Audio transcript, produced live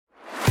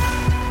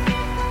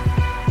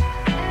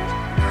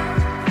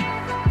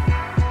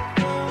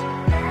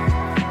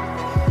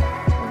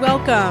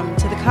Welcome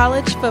to the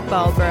College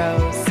Football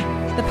Bros,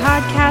 the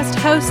podcast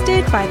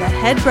hosted by the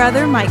head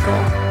brother, Michael.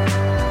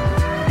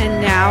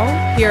 And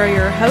now, here are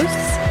your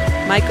hosts,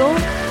 Michael,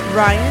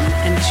 Ryan,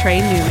 and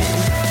Trey Newman.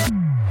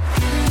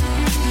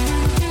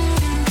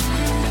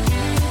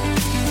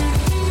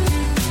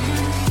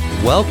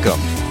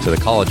 Welcome to the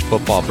College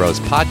Football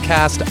Bros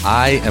podcast.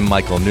 I am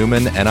Michael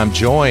Newman, and I'm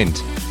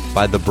joined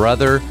by the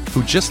brother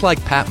who, just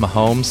like Pat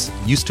Mahomes,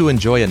 used to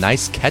enjoy a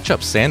nice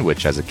ketchup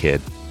sandwich as a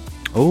kid.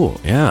 Oh,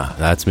 yeah,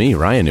 that's me,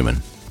 Ryan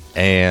Newman.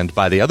 And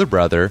by the other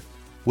brother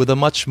with a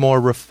much more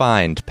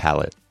refined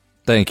palate.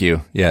 Thank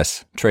you.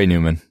 Yes, Trey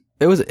Newman.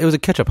 It was a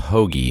ketchup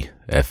hoagie,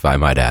 if I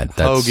might add.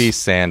 Hoagie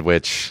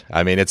sandwich.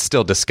 I mean, it's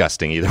still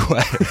disgusting either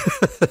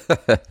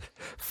way.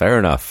 Fair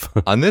enough.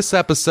 On this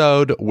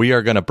episode, we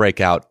are going to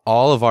break out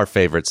all of our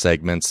favorite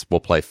segments. We'll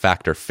play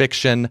Fact or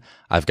Fiction.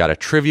 I've got a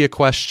trivia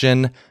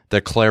question.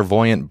 The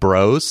Clairvoyant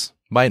Bros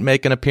might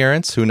make an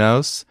appearance. Who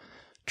knows?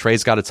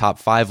 Trey's got a top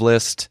 5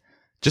 list.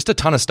 Just a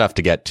ton of stuff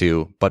to get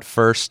to. But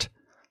first,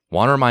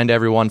 want to remind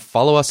everyone,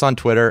 follow us on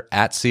Twitter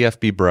at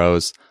CFB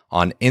Bros,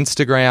 on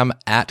Instagram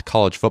at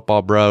College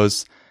Football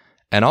Bros.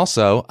 And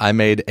also, I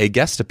made a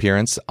guest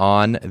appearance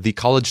on the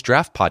College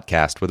Draft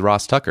podcast with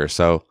Ross Tucker.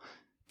 So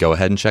go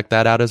ahead and check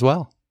that out as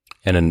well.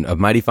 And a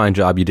mighty fine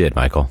job you did,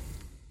 Michael.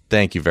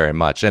 Thank you very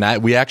much.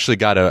 And we actually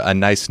got a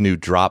nice new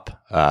drop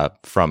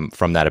from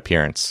that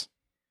appearance.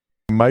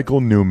 Michael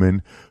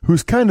Newman,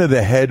 who's kind of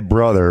the head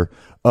brother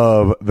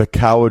of the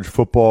College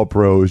Football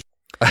Bros.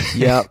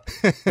 Yeah,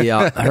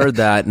 I heard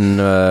that,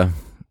 and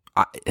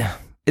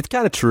it's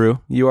kind of true.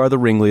 You are the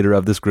ringleader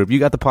of this group. You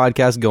got the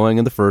podcast going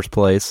in the first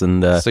place,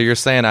 and so you're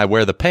saying I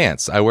wear the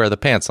pants. I wear the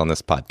pants on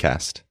this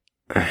podcast.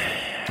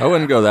 I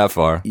wouldn't go that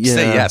far. Yeah.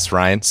 Say yes,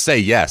 Ryan. Say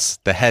yes.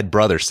 The head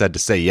brother said to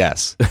say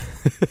yes.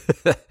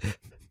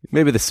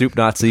 Maybe the soup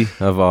Nazi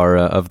of our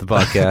of the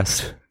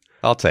podcast.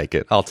 I'll take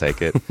it.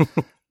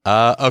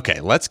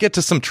 Okay, let's get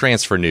to some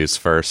transfer news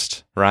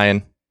first.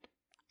 Ryan,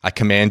 I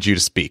command you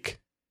to speak.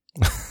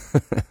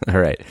 All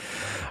right.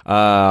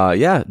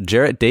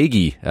 Jarret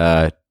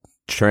Doege,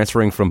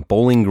 transferring from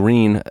Bowling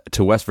Green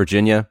to West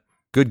Virginia.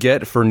 Good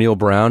get for Neil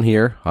Brown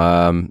here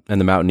and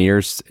the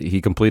Mountaineers.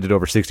 He completed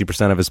over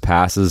 60% of his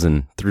passes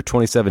and threw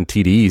 27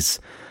 TDs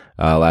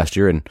last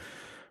year. And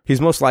he's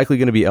most likely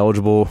going to be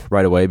eligible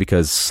right away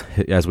because,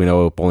 as we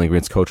know, Bowling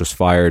Green's coach was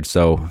fired.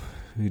 So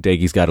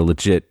Doege's got a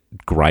legit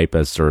gripe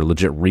or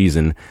legit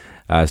reason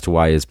as to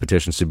why his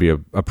petition should be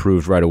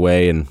approved right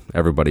away. And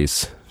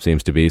everybody's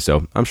seems to be.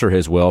 So I'm sure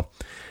his will.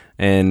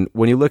 And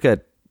when you look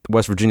at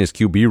West Virginia's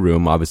QB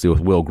room, obviously with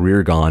Will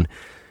Grier gone,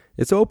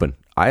 it's open.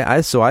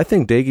 So I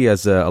think Doege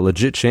has a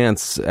legit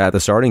chance at the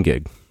starting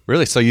gig.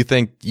 Really? So you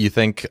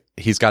think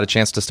he's got a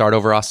chance to start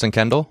over Austin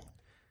Kendall?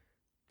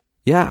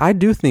 Yeah, I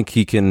do think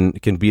he can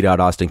beat out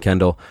Austin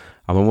Kendall.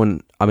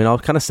 I'll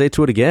kind of say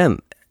to it again.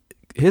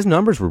 His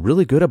numbers were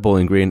really good at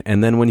Bowling Green,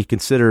 and then when you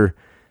consider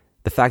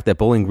the fact that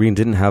Bowling Green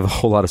didn't have a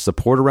whole lot of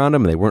support around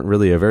him, and they weren't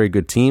really a very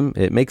good team,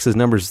 it makes his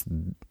numbers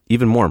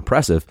even more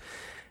impressive.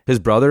 His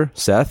brother,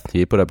 Seth,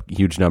 he put up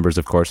huge numbers,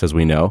 of course, as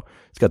we know.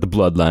 He's got the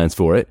bloodlines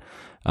for it.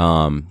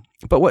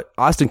 But what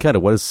Austin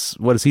Kendall,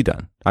 what has he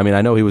done? I mean,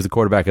 I know he was the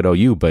quarterback at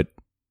OU, but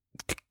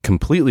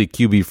completely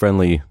QB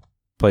friendly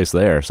place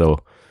there. So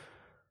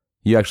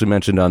you actually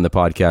mentioned on the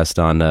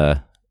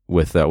podcast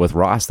with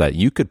Ross that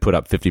you could put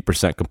up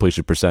 50%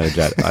 completion percentage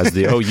as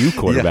the OU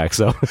quarterback.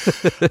 Yeah.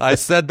 So I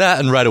said that,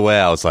 and right away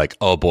I was like,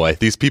 "Oh boy,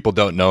 these people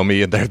don't know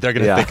me, and they're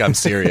going to think I'm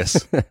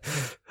serious."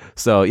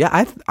 So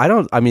yeah,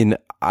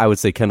 I would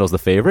say Kendall's the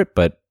favorite,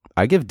 but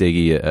I give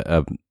Doege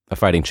a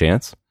fighting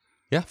chance.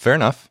 Yeah, fair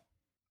enough.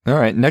 All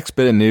right, next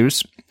bit of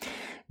news.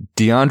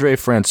 DeAndre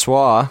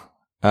Francois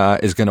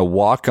is going to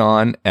walk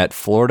on at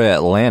Florida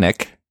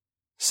Atlantic.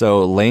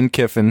 So Lane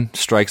Kiffin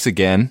strikes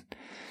again.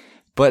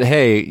 But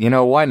hey,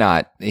 why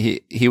not?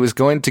 He was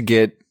going to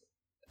get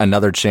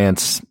another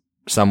chance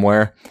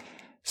somewhere.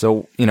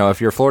 So, if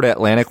you're Florida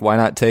Atlantic, why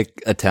not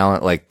take a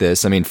talent like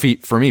this? I mean,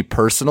 for me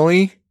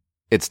personally,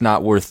 it's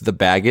not worth the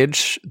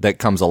baggage that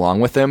comes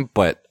along with him,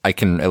 but I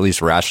can at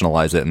least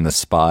rationalize it in this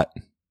spot.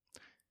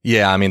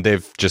 Yeah, I mean,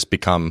 they've just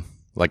become,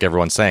 like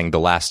everyone's saying, the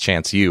last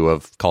chance U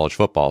of college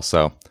football.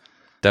 So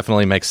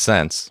definitely makes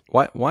sense.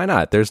 Why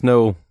not? There's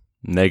no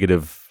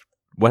negative.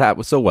 What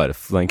happens? So what?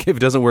 If it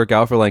doesn't work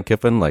out for Lane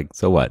Kiffin,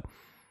 so what?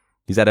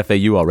 He's at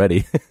FAU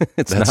already.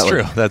 That's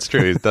true. That's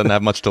true. He doesn't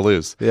have much to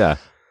lose. Yeah.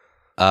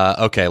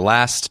 Okay,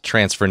 last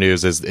transfer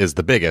news is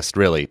the biggest,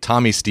 really.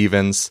 Tommy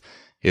Stevens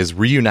is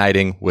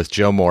reuniting with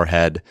Joe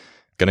Moorhead,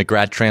 going to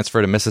grad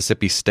transfer to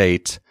Mississippi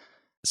State.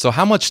 So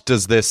how much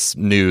does this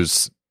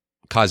news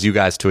cause you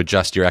guys to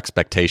adjust your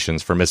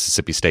expectations for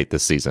Mississippi State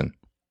this season?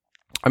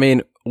 I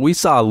mean, we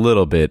saw a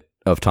little bit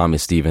of Tommy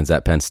Stevens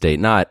at Penn State.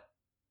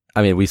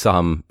 We saw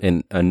him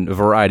in a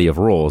variety of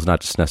roles,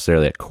 not just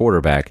necessarily at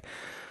quarterback.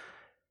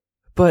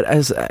 But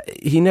as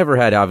he never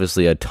had,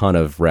 obviously, a ton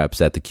of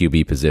reps at the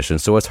QB position,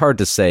 so it's hard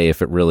to say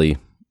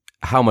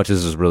how much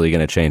this is really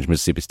going to change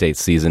Mississippi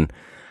State's season.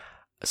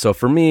 So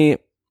for me,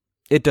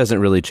 it doesn't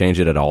really change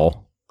it at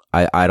all.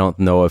 I don't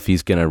know if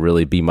he's going to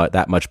really be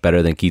that much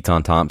better than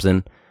Keaton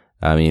Thompson.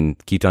 I mean,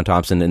 Keaton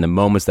Thompson, in the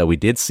moments that we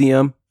did see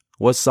him,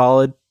 was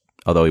solid,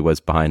 although he was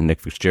behind Nick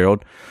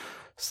Fitzgerald.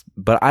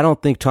 But I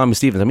don't think Tommy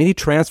Stevens, I mean, he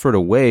transferred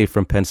away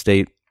from Penn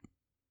State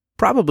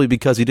probably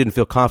because he didn't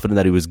feel confident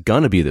that he was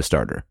going to be the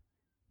starter.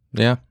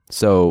 Yeah.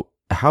 So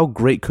how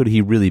great could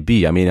he really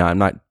be? I mean, I'm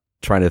not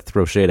trying to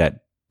throw shade at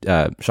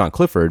Sean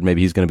Clifford.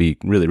 Maybe he's going to be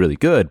really, really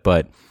good,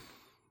 but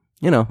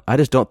I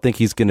just don't think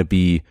he's going to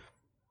be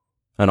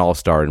an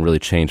all-star and really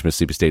change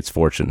Mississippi State's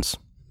fortunes.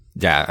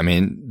 Yeah, I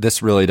mean,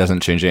 this really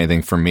doesn't change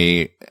anything for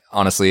me.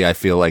 Honestly, I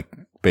feel like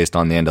based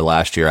on the end of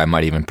last year, I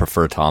might even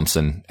prefer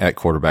Thompson at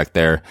quarterback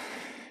there.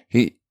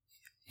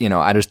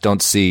 I just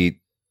don't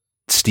see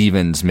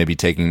Stevens maybe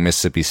taking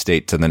Mississippi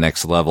State to the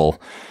next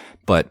level.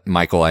 But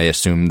Michael, I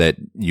assume that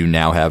you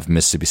now have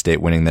Mississippi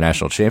State winning the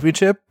national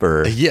championship,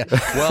 or? Yeah.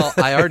 Well,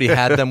 I already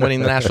had them winning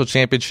the national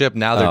championship.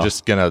 Now they're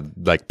just going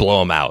to blow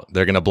them out.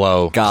 They're going to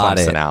blow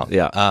Clemson out.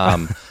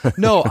 Yeah.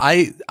 No,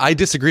 I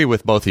disagree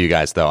with both of you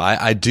guys though.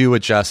 I do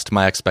adjust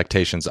my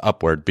expectations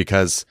upward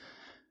because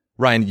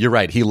Ryan, you're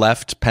right. He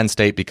left Penn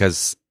State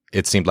because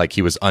it seemed like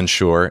he was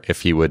unsure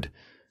if he would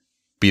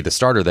be the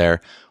starter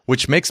there,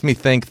 which makes me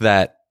think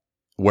that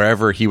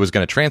wherever he was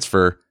going to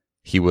transfer,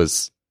 he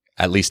was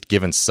at least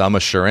given some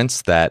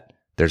assurance that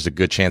there's a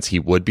good chance he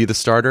would be the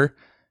starter.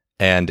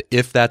 And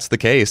if that's the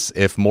case,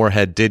 if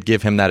Moorhead did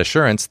give him that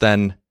assurance,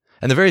 then,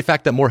 and the very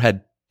fact that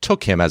Moorhead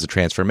took him as a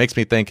transfer makes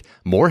me think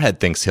Moorhead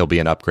thinks he'll be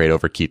an upgrade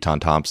over Keaton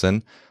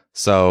Thompson.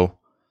 So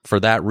for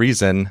that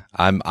reason,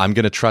 I'm going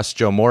to trust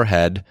Joe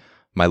Moorhead,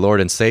 my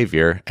Lord and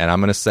Savior, and I'm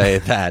going to say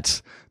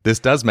that this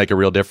does make a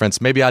real difference.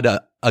 Maybe I'd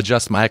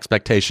adjust my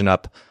expectation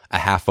up a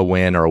half a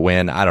win or a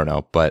win. I don't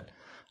know, but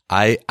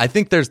I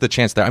think there's the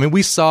chance there. I mean,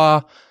 we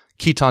saw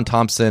Keaton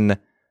Thompson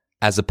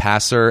as a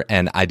passer,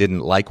 and I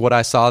didn't like what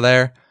I saw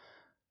there.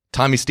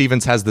 Tommy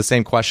Stevens has the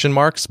same question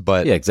marks,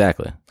 but yeah,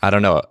 exactly. I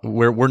don't know.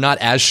 We're not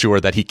as sure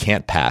that he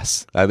can't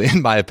pass,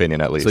 in my opinion,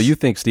 at least. So you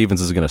think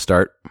Stevens is going to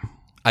start?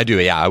 I do.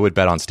 Yeah, I would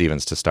bet on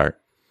Stevens to start.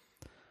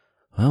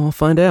 Well, we'll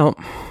find out.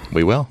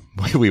 We will.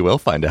 We will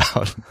find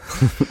out.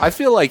 I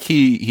feel like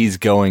he's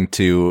going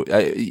to.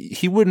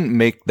 He wouldn't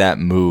make that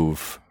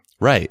move,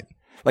 right?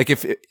 Like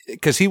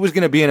because he was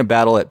going to be in a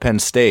battle at Penn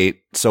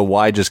State, so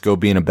why just go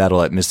be in a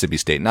battle at Mississippi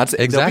State?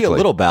 There'll be a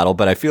little battle,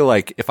 but I feel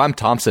like if I'm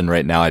Thompson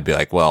right now, I'd be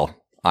like, well,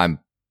 I'm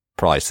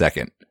probably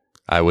second.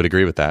 I would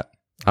agree with that.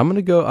 I'm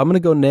gonna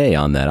go nay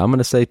on that. I'm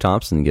gonna say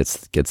Thompson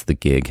gets the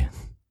gig.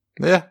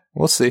 Yeah,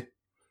 we'll see.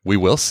 We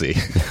will see.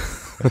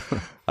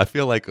 I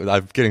feel like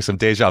I'm getting some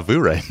deja vu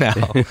right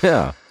now.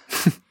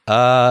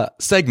 Yeah.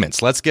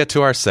 Segments. Let's get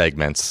to our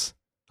segments.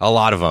 A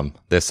lot of them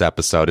this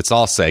episode. It's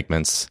all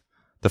segments.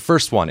 The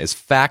first one is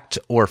fact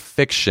or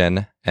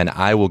fiction, and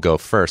I will go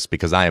first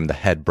because I am the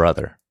head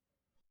brother.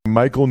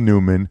 Michael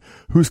Newman,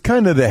 who's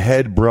kind of the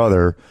head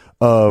brother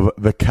of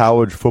the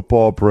College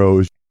Football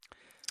Bros.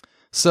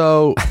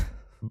 So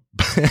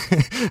I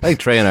think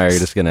Trey and I are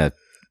just going to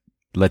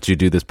let you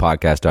do this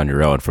podcast on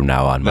your own from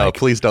now on, Mike. No,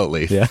 please don't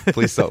leave. Yeah.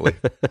 Please don't leave.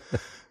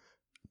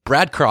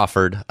 Brad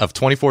Crawford of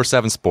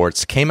 24/7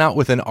 Sports came out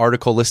with an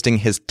article listing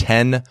his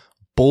 10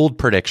 bold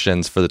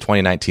predictions for the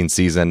 2019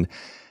 season.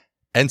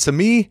 And to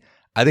me,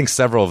 I think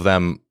several of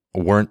them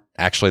weren't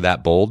actually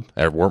that bold,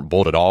 or weren't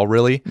bold at all,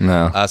 really.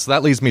 No. So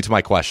that leads me to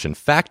my question.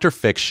 Fact or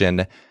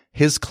fiction,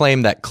 his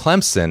claim that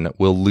Clemson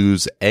will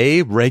lose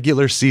a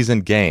regular season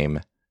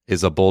game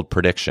is a bold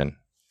prediction.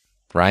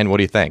 Ryan, what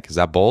do you think? Is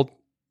that bold?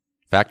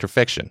 Fact or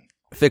fiction?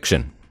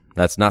 Fiction.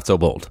 That's not so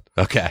bold.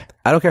 Okay.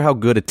 I don't care how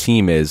good a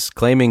team is.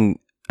 Claiming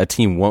a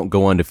team won't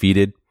go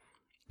undefeated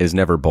is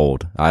never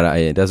bold.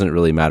 It doesn't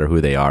really matter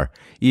who they are.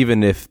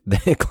 Even if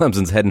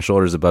Clemson's head and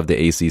shoulders above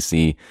the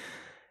ACC,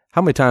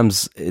 how many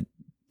times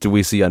do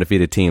we see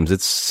undefeated teams?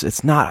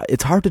 It's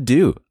hard to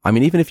do. I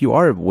mean, even if you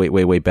are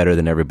way better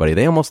than everybody,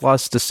 they almost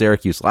lost to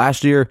Syracuse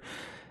last year.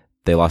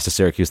 They lost to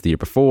Syracuse the year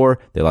before.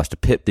 They lost to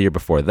Pitt the year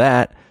before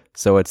that.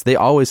 So they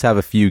always have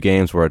a few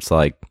games where it's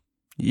like,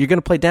 you're going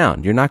to play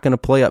down. You're not going to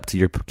play up to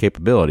your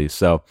capabilities.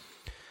 So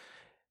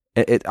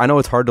I know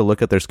it's hard to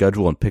look at their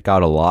schedule and pick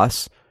out a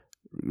loss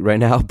right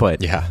now,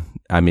 but yeah,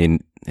 I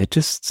mean, it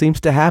just seems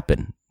to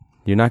happen.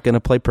 You're not going to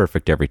play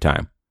perfect every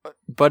time.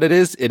 But it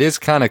is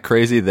kind of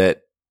crazy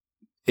that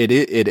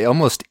it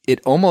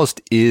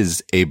almost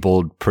is a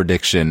bold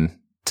prediction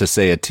to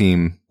say a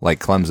team like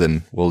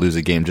Clemson will lose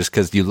a game, just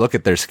because you look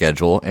at their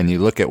schedule and you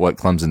look at what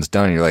Clemson's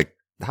done and you're like,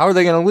 how are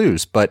they going to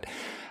lose? But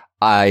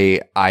I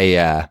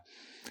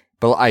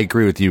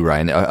agree with you,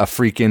 Ryan. A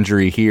freak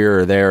injury here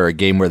or there, or a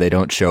game where they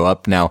don't show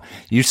up. Now,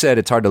 you said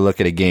it's hard to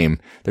look at a game.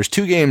 There's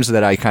two games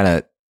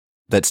that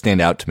that stand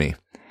out to me.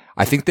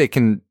 I think they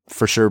can,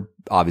 for sure,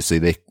 obviously,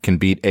 they can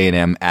beat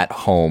A&M at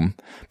home.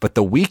 But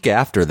the week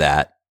after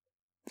that,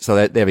 so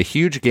that they have a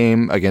huge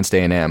game against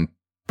A&M,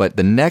 but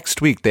the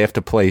next week they have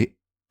to play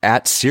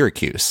at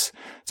Syracuse.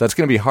 So it's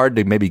going to be hard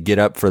to maybe get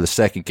up for the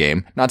second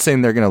game. Not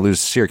saying they're going to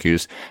lose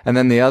Syracuse. And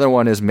then the other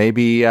one is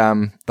maybe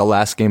the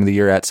last game of the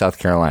year at South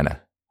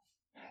Carolina.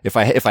 If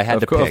I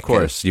had to pick, of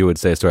course, you would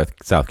say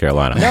South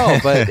Carolina. No,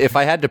 but if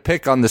I had to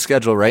pick on the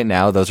schedule right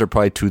now, those are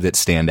probably two that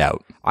stand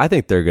out. I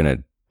think they're going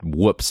to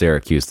whoop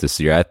Syracuse this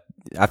year.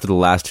 After the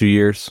last 2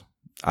 years,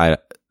 I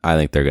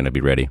think they're going to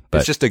be ready. But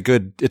It's just a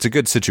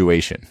good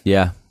situation.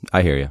 yeah,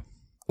 I hear you.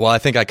 Well, I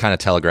think I kind of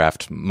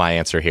telegraphed my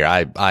answer here.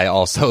 I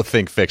also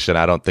think fiction.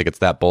 I don't think it's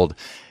that bold.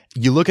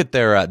 You look at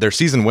their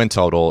season win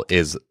total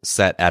is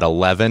set at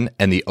 11,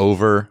 and the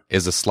over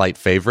is a slight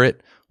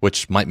favorite,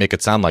 which might make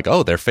it sound like,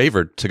 oh, they're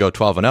favored to go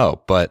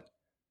 12-0, but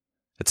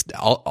it's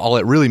all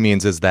it really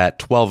means is that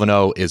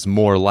 12-0 is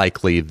more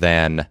likely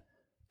than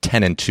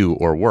 10-2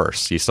 or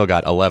worse. You still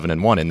got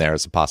 11-1 in there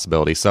as a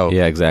possibility. So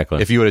Yeah,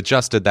 exactly. if you had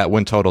adjusted that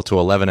win total to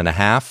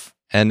 11.5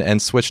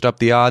 and switched up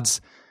the odds,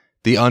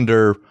 the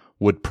under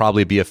would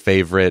probably be a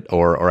favorite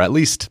or at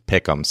least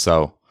pick 'em.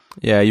 So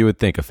Yeah, you would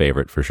think a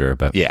favorite for sure,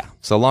 but yeah.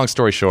 So long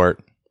story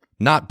short,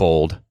 not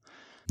bold.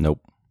 nope.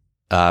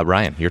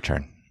 Ryan, your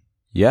turn.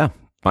 Yeah,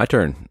 my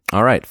turn.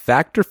 All right,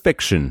 fact or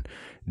fiction?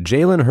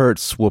 Jalen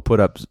Hurts will put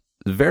up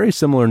very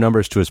similar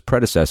numbers to his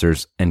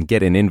predecessors and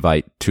get an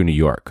invite to New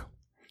York.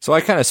 So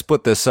I kind of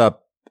split this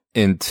up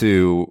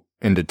into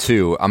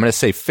two. I'm going to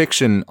say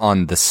fiction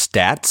on the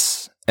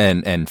stats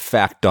and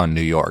fact on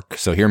New York.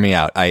 So hear me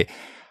out. I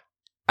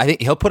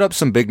think he'll put up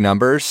some big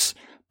numbers,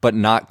 but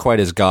not quite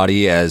as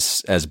gaudy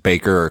as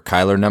Baker or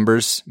Kyler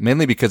numbers,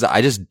 mainly because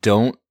I just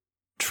don't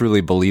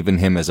truly believe in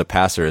him as a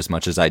passer as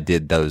much as I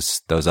did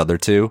those other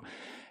two.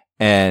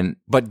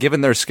 But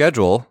given their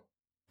schedule,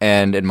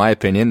 and in my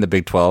opinion, the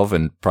Big 12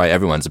 and probably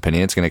everyone's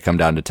opinion, it's going to come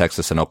down to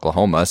Texas and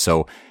Oklahoma.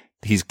 So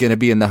he's going to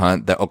be in the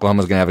hunt. That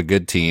Oklahoma's going to have a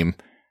good team.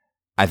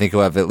 I think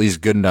he'll have at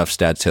least good enough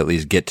stats to at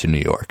least get to New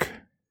York.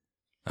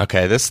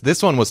 Okay,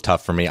 this one was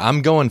tough for me.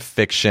 I'm going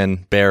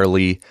fiction,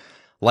 barely.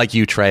 Like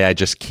you, Trey, I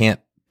just can't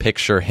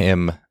picture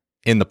him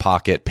in the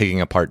pocket picking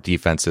apart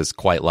defenses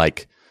quite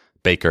like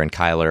Baker and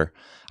Kyler.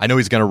 I know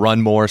he's going to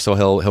run more, so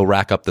he'll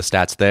rack up the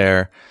stats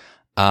there.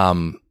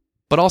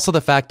 But also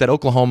the fact that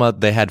Oklahoma,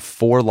 they had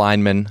 4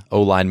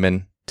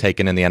 O-linemen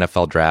taken in the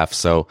NFL draft,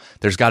 so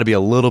there's got to be a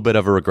little bit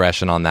of a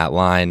regression on that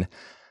line.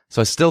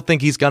 So I still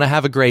think he's going to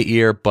have a great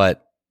year,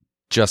 but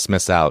just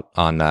miss out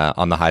on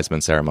the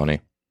Heisman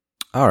ceremony.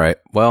 All right,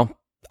 well,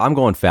 I'm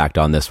going fact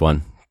on this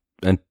one.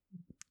 And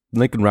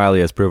Lincoln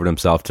Riley has proven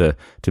himself to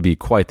be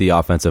quite the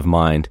offensive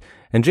mind.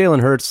 And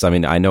Jalen Hurts, I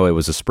mean, I know it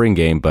was a spring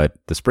game, but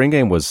the spring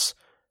game was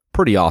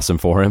pretty awesome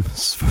for him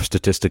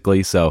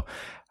statistically. So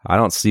I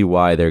don't see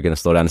why they're going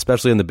to slow down,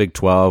 especially in the Big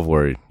 12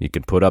 where you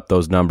can put up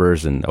those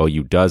numbers and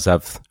OU does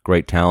have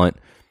great talent.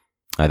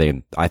 I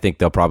think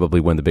they'll probably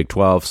win the Big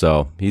 12.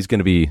 So he's going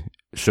to be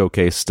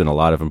showcased in a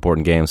lot of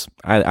important games.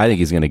 I think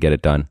he's going to get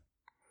it done.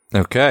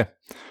 Okay.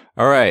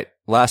 All right.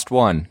 Last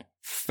one.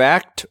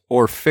 Fact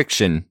or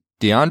fiction?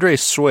 DeAndre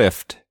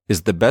Swift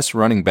is the best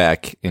running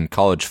back in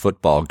college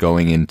football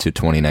going into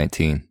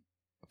 2019.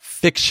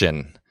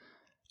 Fiction.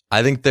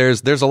 I think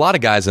there's a lot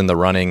of guys in the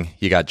running.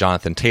 You got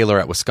Jonathan Taylor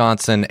at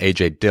Wisconsin,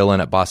 A.J.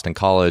 Dillon at Boston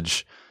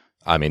College.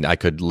 I mean, I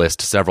could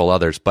list several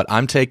others, but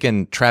I'm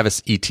taking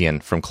Travis Etienne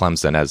from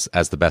Clemson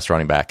as the best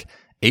running back.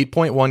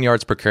 8.1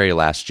 yards per carry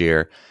last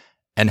year,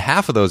 and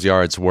half of those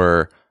yards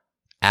were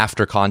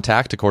after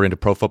contact, according to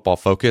Pro Football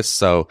Focus.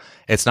 So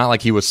it's not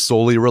like he was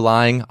solely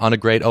relying on a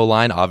great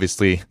O-line.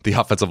 Obviously, the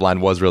offensive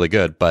line was really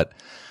good. But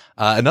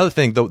another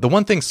thing, the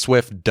one thing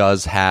Swift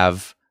does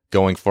have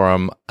going for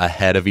him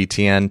ahead of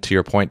Etienne, to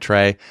your point,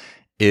 Trey,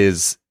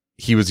 is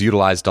he was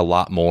utilized a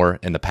lot more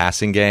in the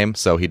passing game.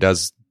 So he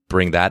does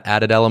bring that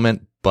added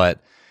element.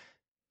 But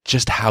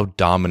just how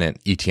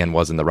dominant Etienne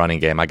was in the running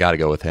game, I got to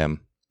go with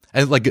him.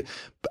 And like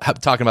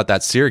talking about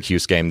that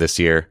Syracuse game this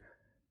year,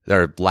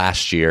 or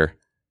last year,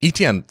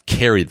 Etienne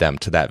carried them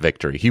to that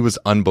victory. He was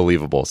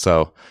unbelievable.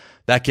 So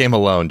that game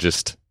alone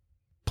just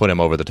put him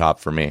over the top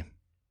for me.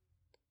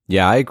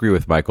 Yeah, I agree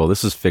with Michael.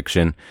 This is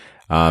fiction.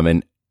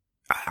 And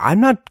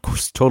I'm not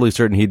totally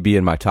certain he'd be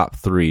in my top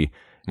 3.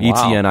 Wow.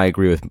 Etienne, I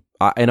agree with.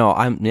 I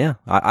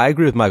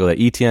agree with Michael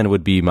that Etienne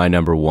would be my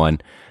number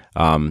 1.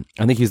 I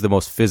think he's the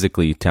most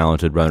physically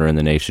talented runner in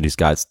the nation. He's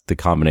got the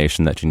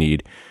combination that you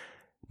need.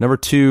 Number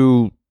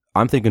 2,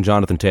 I'm thinking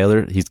Jonathan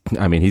Taylor. He's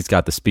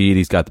got the speed,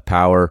 he's got the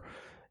power,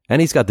 and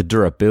he's got the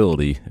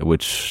durability,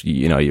 which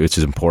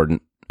is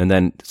important. And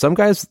then some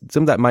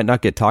that might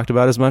not get talked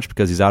about as much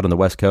because he's out on the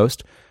West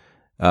Coast.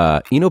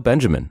 Eno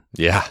Benjamin.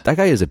 Yeah. That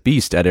guy is a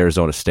beast at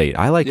Arizona State.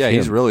 I like him. Yeah,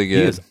 he's really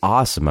good. He is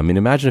awesome. I mean,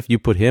 imagine if you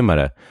put him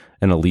at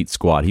an elite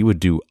squad. He would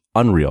do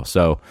unreal.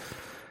 So,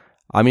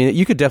 I mean,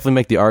 you could definitely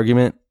make the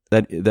argument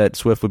that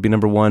Swift would be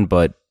number 1,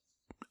 but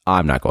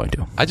I'm not going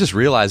to. I just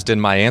realized in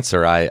my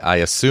answer, I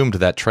assumed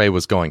that Trey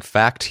was going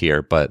fact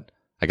here, but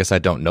I guess I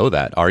don't know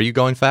that. Are you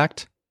going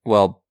fact?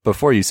 Well,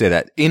 before you say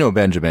that, Eno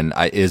Benjamin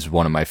is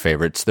one of my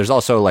favorites. There's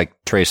also like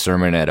Trey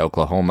Sermon at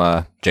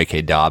Oklahoma,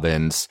 J.K.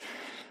 Dobbins.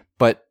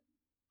 But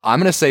I'm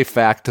going to say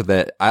fact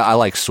that I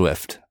like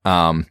Swift.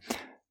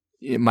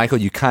 Michael,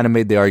 you kind of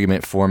made the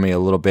argument for me a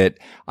little bit.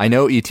 I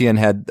know Etienne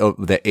had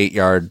the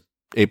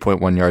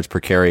 8.1 yards per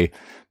carry,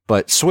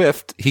 But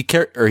Swift,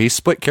 he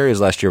split carries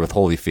last year with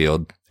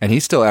Holyfield, and he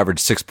still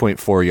averaged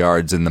 6.4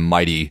 yards in the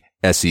mighty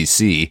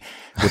SEC,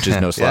 which is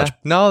no slouch. Yeah.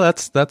 No,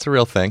 that's a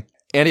real thing.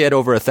 And he had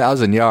over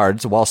 1,000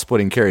 yards while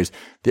splitting carries.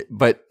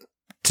 But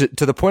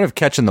to the point of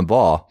catching the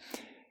ball,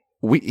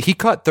 he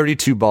caught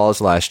 32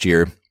 balls last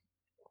year,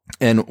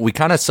 and we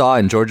kind of saw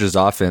in Georgia's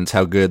offense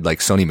how good like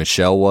Sony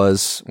Michel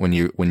was when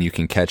you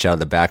can catch out of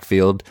the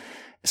backfield.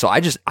 So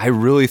I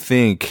really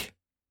think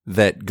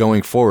that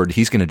going forward,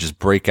 he's going to just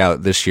break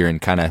out this year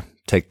and kind of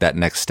take that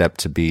next step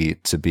to be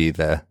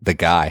the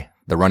guy,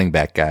 the running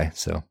back guy.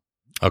 So,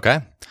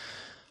 okay.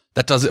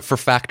 That does it for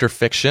Fact or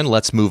Fiction.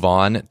 Let's move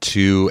on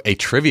to a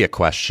trivia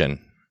question.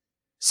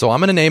 So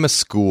I'm going to name a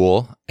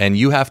school, and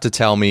you have to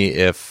tell me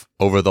if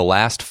over the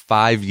last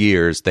 5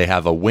 years they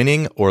have a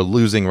winning or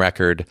losing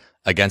record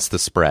against the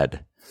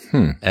spread.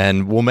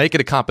 And we'll make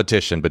it a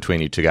competition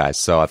between you two guys.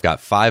 So I've got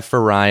 5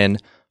 for Ryan,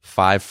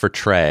 5 for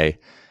Trey.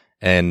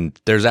 And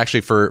there's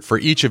actually for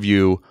each of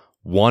you,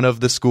 one of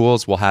the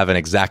schools will have an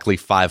exactly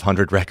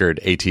 500 record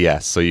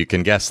ATS. So you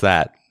can guess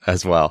that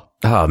as well.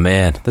 Oh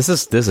man, this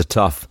is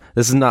tough.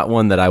 This is not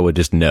one that I would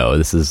just know.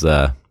 This is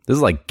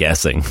like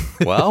guessing.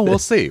 Well, we'll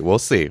see. We'll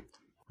see.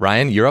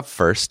 Ryan, you're up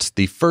first.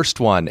 The first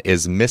one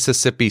is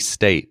Mississippi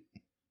State.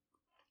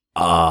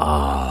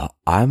 I'm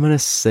gonna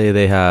say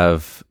they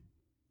have.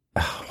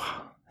 Oh,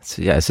 wow.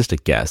 It's just a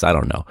guess. I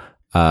don't know.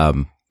 I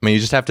mean, you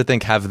just have to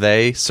think, have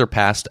they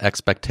surpassed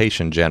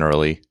expectation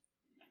generally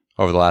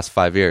over the last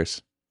 5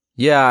 years?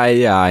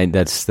 Yeah,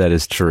 that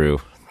is true.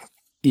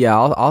 Yeah,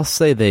 I'll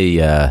say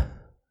they.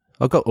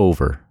 I'll go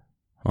over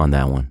on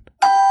that one.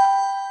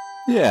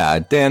 yeah,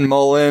 Dan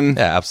Mullen.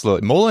 Yeah,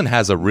 absolutely. Mullen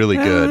has a really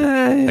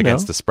good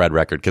against the spread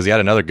record because he had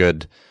another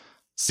good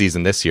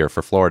season this year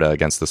for Florida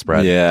against the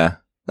spread. Yeah,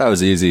 that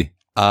was easy.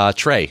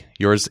 Trey,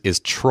 yours is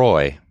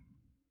Troy.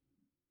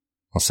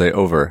 I'll say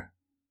over.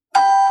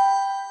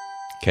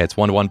 Okay, it's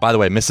 1-1. By the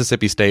way,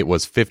 Mississippi State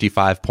was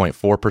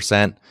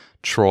 55.4%.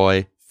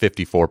 Troy,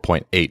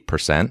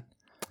 54.8%.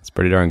 That's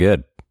pretty darn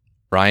good.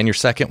 Ryan, your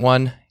second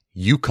one,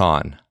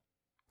 UConn.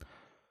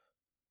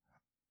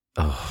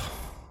 Oh,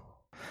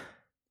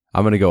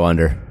 I'm going to go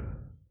under.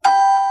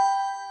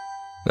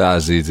 That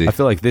was easy. I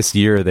feel like this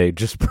year they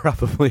just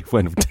probably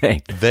went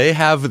tanked. They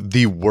have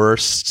the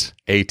worst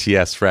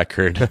ATS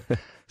record.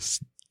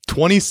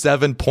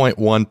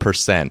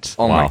 27.1%.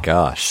 Oh my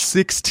gosh.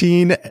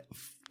 16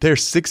 They're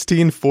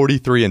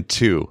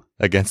 16-43-2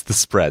 against the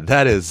spread.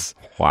 That is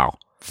Wow.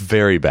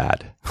 very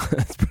bad.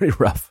 That's pretty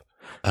rough.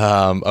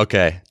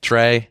 Okay,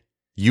 Trey,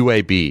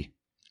 UAB.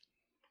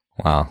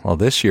 Wow. Well,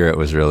 this year it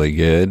was really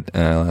good.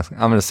 I'm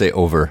going to say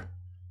over.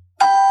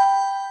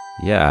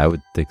 Yeah, I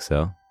would think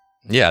so.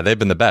 Yeah, they've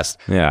been the best.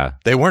 Yeah.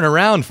 They weren't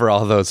around for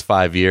all those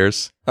 5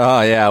 years.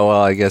 Oh, yeah.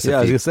 Well, I guess Yeah,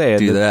 I if was you going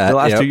to say, do that. the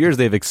last yep. 2 years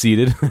they've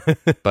exceeded.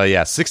 But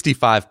yeah,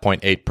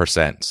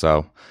 65.8%.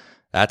 So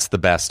that's the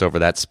best over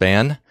that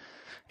span.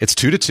 It's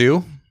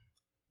 2-2.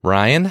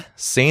 Ryan,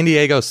 San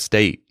Diego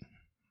State.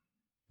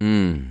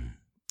 I'm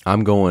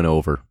going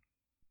over.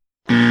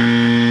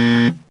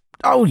 Oh,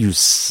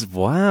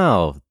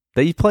 wow.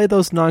 They play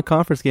those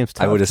non-conference games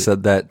tough. I would have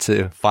said that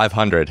too.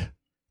 500.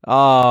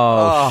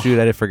 Oh, shoot.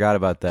 I forgot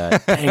about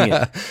that. Dang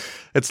it.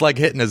 It's like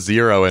hitting a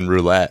 0 in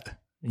roulette.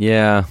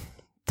 Yeah.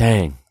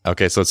 Dang.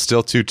 Okay, so it's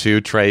still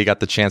 2-2. Trey, you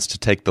got the chance to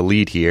take the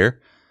lead here.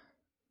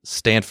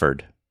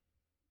 Stanford.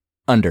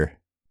 Under.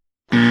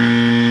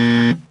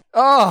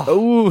 Oh.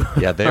 Ooh.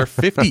 Yeah, they're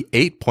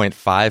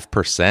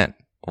 58.5%.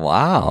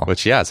 Wow.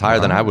 Which, yeah, is higher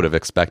than I would have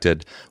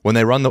expected. When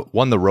they won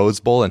the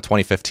Rose Bowl in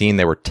 2015,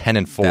 they were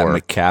 10-4 That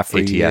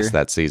McCaffrey ATS year?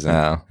 that season.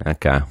 Oh.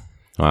 Okay.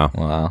 Wow.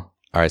 Wow.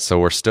 All right, so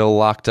we're still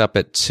locked up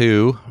at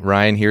 2.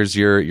 Ryan, here's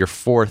your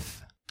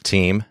fourth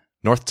team,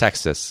 North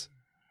Texas.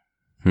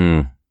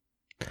 I'm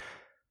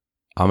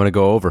going to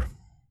go over.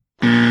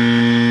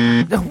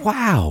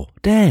 Wow.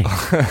 Dang.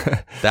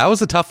 That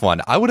was a tough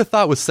one. I would have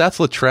thought with Seth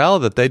Luttrell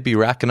that they'd be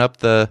racking up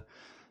the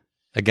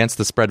against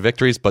the spread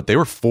victories, but they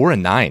were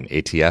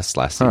 4-9 ATS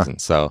last season.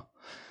 So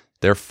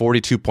they're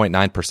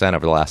 42.9%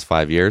 over the last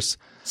 5 years.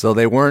 So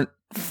they weren't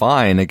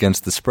fine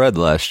against the spread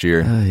last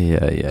year.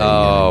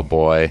 Oh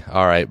boy.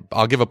 All right.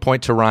 I'll give a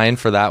point to Ryan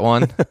for that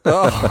one.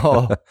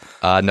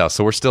 No,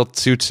 so we're still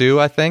 2-2,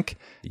 I think.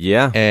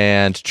 Yeah.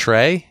 And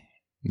Trey,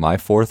 My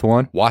fourth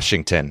one.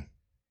 Washington.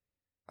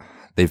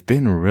 They've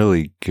been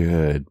really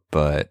good,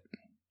 but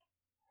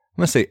I'm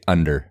going to say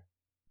under.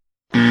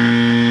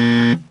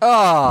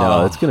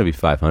 No, it's going to be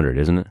 500,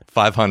 isn't it?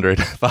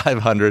 500.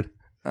 500.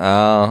 Oh.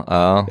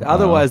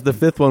 Otherwise, the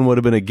fifth one would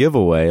have been a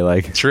giveaway.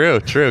 Like, True.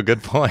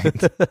 Good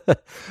point.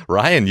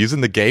 Ryan,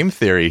 using the game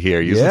theory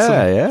here, using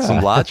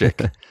some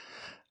logic.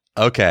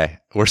 Okay,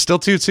 we're still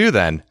 2-2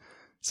 then.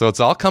 So it's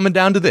all coming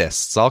down to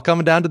this. It's all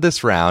coming down to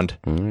this round.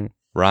 Mm-hmm.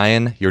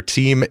 Ryan, your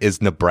team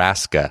is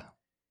Nebraska.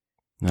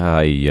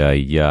 Oh,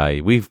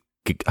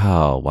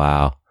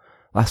 wow.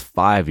 Last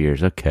 5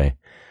 years. Okay.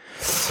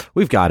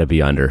 We've got to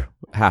be under.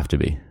 Have to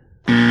be.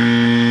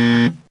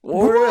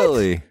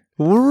 Really?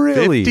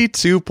 Really?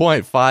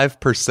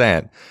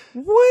 52.5%.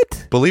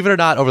 What? Believe it or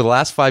not, over the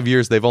last 5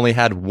 years, they've only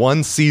had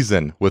one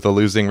season with a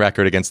losing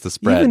record against the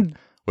spread. Even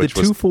which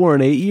the was 2, 4,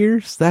 and 8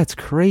 years? That's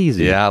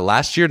crazy. Yeah,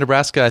 last year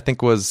Nebraska, I think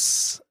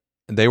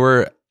they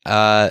were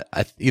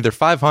either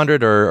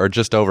 500 or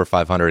just over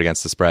 500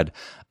 against the spread.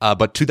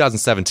 But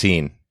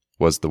 2017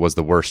 was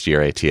the worst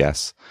year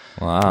ATS.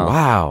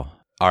 Wow.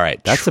 All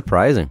right, That's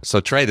surprising. so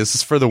Trey, this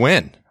is for the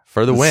win.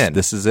 For the win,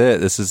 This is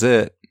it. This is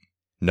it.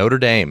 Notre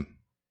Dame.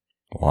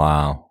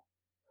 Wow.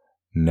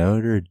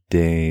 Notre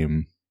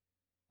Dame.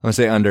 I'm going to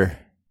say under.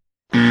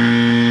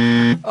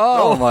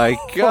 Oh my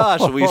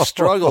gosh, we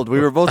struggled. We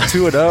were both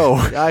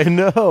 2-0. I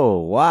know.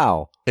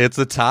 Wow. It's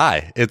a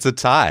tie. It's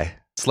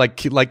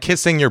like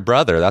kissing your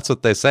brother. That's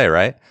what they say,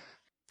 right?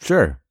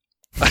 Sure.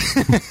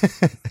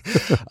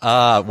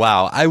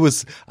 Wow.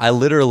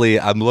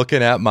 I'm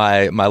looking at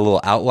my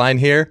little outline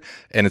here,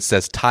 and it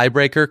says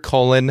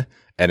tiebreaker :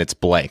 and it's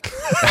blank.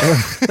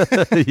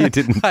 You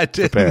didn't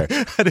prepare.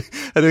 I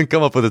didn't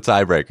come up with a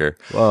tiebreaker.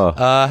 Whoa.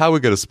 How are we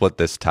going to split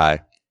this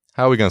tie?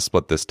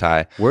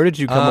 Where did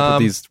you come up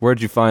with these? Where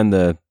did you find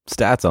the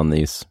stats on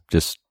these?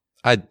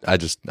 I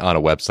just on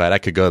a website. I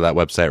could go to that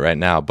website right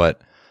now,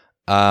 but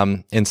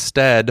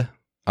instead,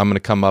 I'm going to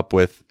come up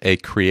with a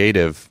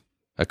creative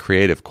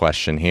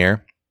question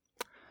here.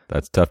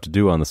 That's tough to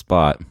do on the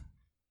spot.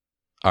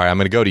 All right, I'm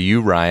going to go to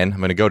you, Ryan. I'm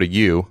going to go to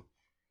you.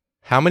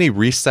 How many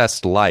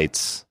recessed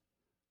lights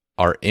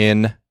are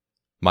in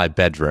my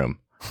bedroom?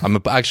 I'm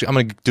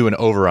going to do an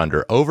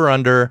over-under.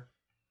 Over-under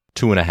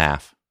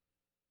 2.5.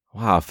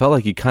 Wow, I felt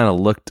like you kind of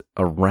looked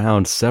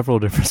around several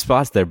different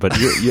spots there, but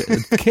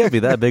it can't be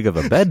that big of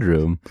a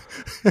bedroom.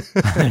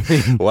 I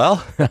mean,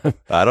 Well,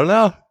 I don't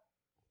know.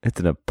 it's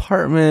an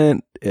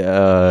apartment.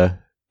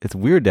 It's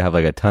weird to have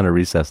like a ton of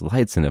recessed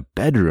lights in a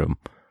bedroom.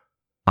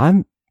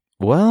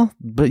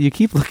 But you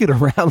keep looking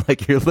around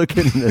like you're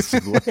looking in a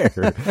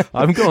square.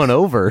 I'm going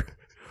over.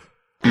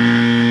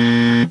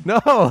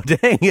 No,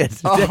 dang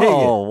it.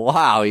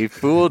 Wow, he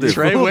fooled it.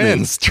 Trey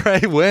wins.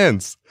 Trey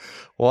wins.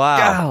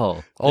 Wow.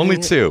 Ow. Only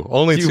Dang it. two.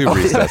 Only You- two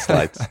recessed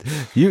lights.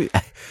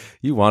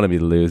 You wanted me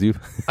to lose.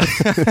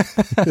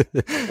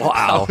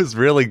 I was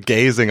really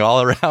gazing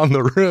all around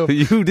the room.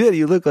 You did.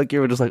 You looked like you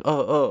were just like,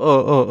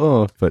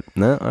 oh. But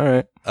no, all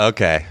right.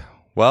 Okay.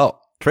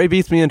 Well, Trey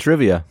beats me in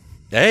trivia.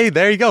 hey,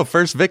 there you go.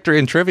 First victory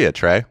in trivia,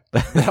 Trey.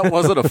 That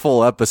wasn't a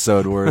full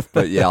episode worth,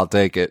 but yeah, I'll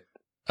take it.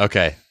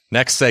 Okay.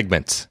 Next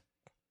segment.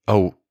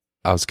 Oh,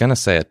 I was going to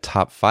say a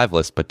top 5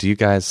 list, but do you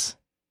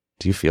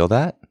feel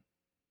that?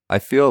 I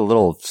feel a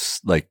little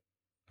like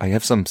I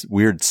have some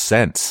weird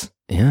sense.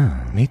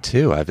 Yeah. Me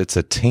too. It's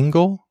a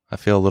tingle. I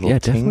feel a little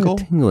Definitely tingle. a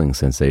tingling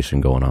sensation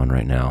going on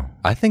right now.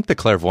 I think the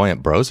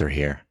clairvoyant bros are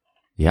here.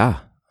 Yeah,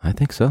 I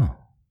think so. All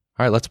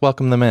right, let's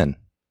welcome them in.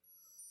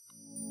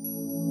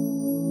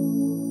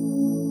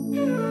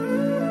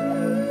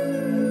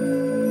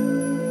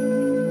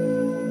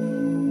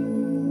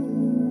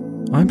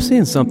 I'm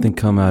seeing something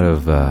come out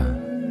of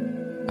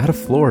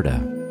Florida.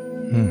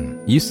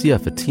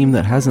 UCF, a team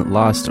that hasn't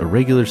lost a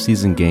regular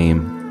season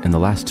game in the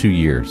last 2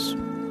 years.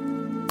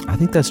 I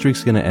think that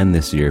streak's going to end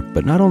this year,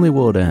 but not only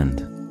will it end,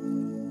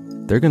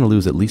 they're going to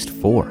lose at least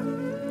 4.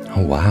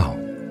 Oh, wow.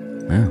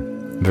 Yeah.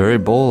 Very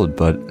bold,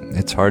 but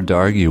it's hard to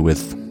argue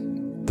with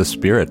the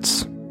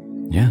spirits.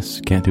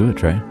 Yes, can't do it,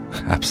 Trey.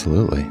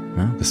 Absolutely.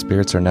 Huh? The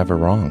spirits are never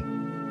wrong.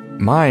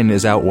 Mine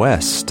is out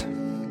west.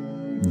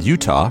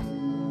 Utah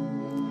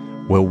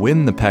will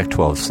win the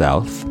Pac-12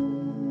 South,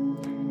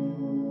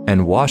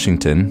 and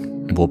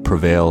Washington will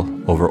prevail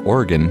over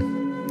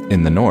Oregon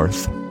in the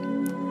North,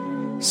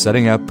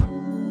 setting up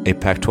a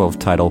Pac-12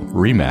 title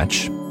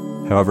rematch.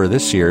 However,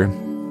 this year,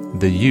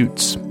 the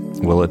Utes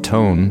will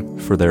atone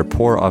for their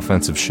poor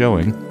offensive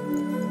showing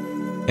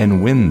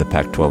and win the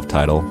Pac-12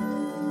 title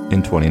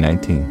in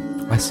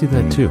 2019. I see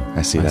that too.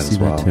 I see that as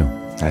well.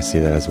 I see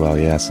that as well.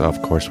 Yeah, so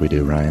of course we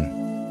do,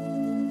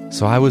 Ryan.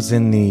 So I was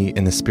in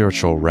the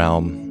spiritual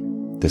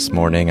realm this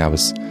morning. I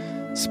was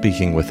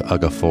speaking with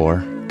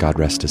Ugafor, God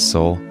rest his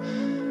soul,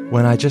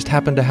 when I just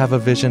happened to have a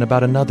vision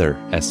about another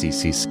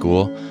SEC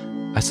school.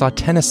 I saw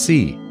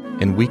Tennessee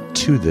in week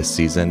 2 this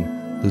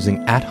season, losing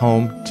at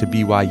home to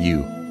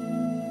BYU.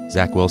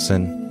 Zach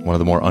Wilson, one of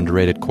the more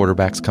underrated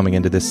quarterbacks coming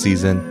into this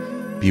season.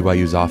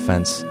 BYU's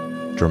offense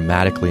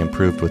dramatically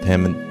improved with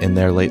him in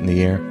there late in the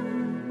year.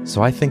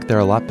 So I think they're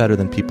a lot better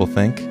than people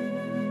think,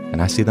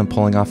 and I see them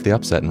pulling off the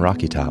upset in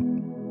Rocky Top.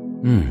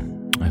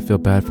 I feel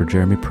bad for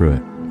Jeremy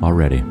Pruitt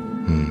already.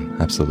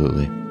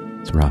 Absolutely.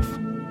 It's rough.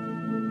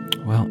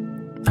 Well,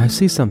 I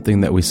see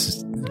something that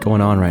going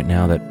on right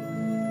now that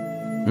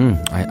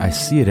I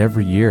see it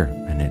every year,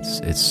 and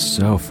it's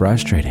so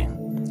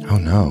frustrating. Oh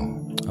no.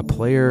 A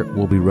player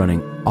will be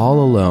running all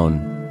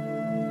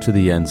alone to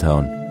the end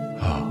zone.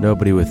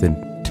 Nobody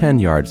within 10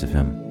 yards of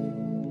him.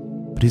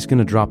 But he's going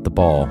to drop the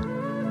ball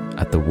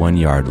at the 1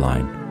 yard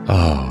line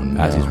Oh no.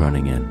 as he's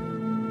running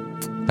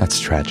in. That's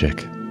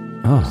tragic.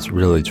 Oh, It's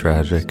really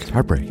tragic. it's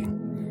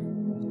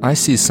heartbreaking. I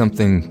see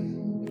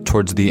something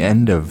towards the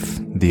end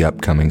of the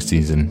upcoming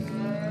season.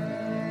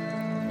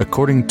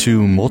 According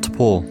to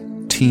multiple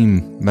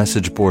team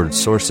message board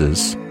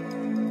sources,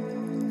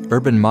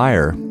 Urban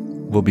Meyer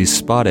will be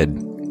spotted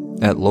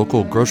at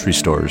local grocery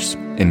stores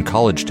in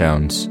college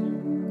towns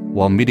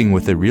while meeting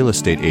with a real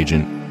estate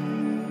agent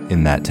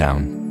in that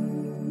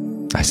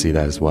town. I see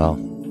that as well.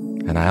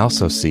 And I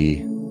also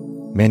see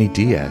Manny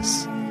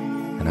Diaz.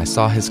 And I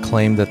saw his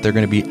claim that they're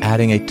going to be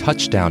adding a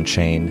touchdown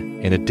chain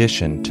in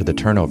addition to the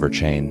turnover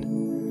chain.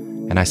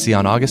 And I see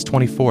on August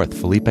 24th,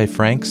 Felipe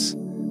Franks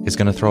is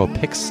going to throw a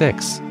pick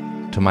six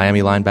to Miami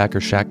linebacker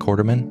Shaq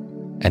Quarterman,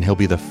 and he'll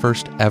be the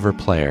first ever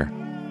player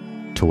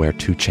to wear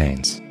 2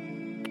 chains.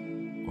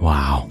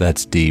 Wow.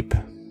 That's deep.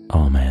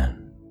 Oh,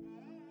 man.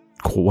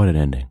 What an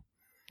ending.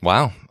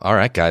 Wow. All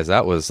right, guys.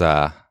 That was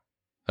a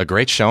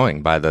great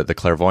showing by the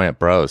Clairvoyant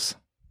Bros.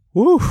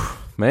 Woo,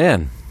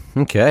 man.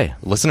 Okay.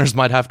 Listeners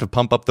might have to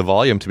pump up the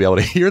volume to be able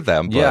to hear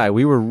them. But Yeah,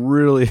 we were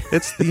really...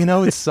 it's,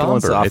 it's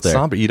somber. soft It's there.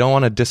 somber. You don't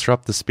want to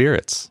disrupt the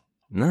spirits.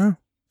 No,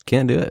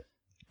 can't do it.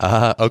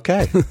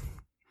 Okay.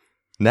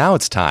 Now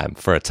it's time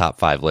for a top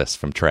 5 list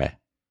from Trey.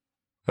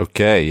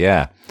 Okay,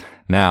 yeah.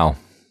 Now,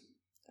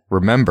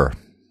 remember,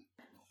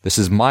 this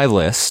is my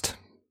list,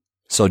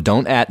 so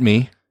don't at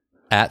me.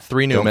 At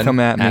 3 Newman. Don't come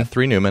at me. At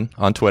 3 Newman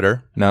on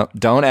Twitter. No,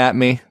 don't at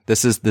me.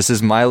 This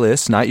is my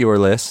list, not your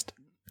list.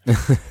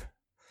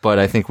 But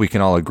I think we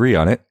can all agree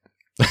on it.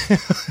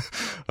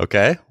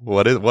 Okay.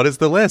 What is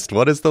the list?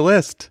 What is the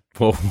list?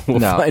 We'll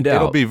find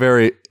out.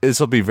 This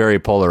will be very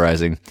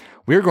polarizing.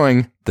 We're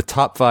going the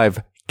top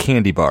 5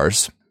 candy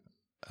bars.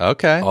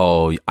 Okay.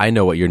 Oh, I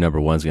know what your number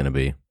one's going to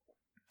be.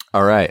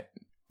 All right.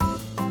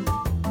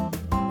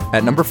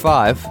 At number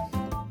 5,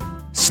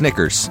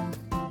 Snickers.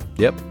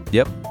 Yep.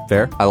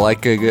 Fair. I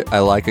like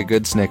a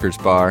good Snickers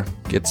bar.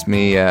 Gets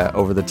me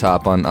over the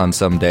top on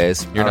some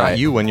days. You're All not right.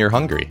 you when you're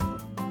hungry.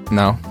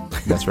 No,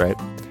 that's right.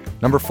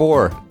 Number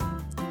 4,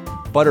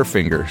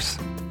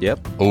 Butterfingers.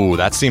 Yep. Oh,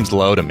 that seems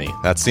low to me.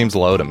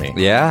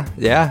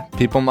 Yeah.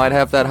 People might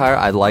have that higher.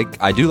 I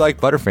do like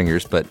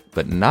Butterfingers,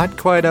 but not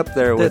quite up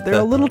there with They're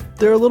a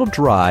little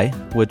dry,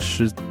 which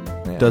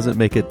doesn't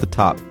make it the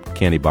top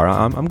candy bar.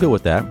 I'm good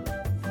with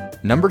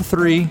that. Number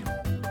 3,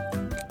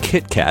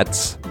 Kit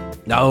Kats.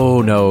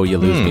 No, you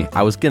lose me.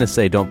 I was gonna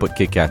say don't put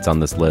Kit Kats on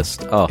this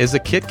list. Oh, Is a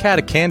Kit Kat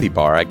a candy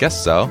bar? I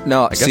guess so.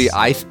 No, I see,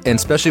 guess- and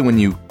especially when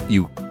you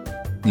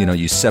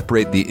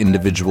separate the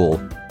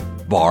individual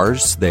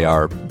bars, they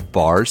are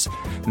bars.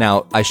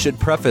 Now, I should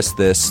preface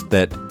this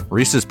that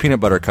Reese's Peanut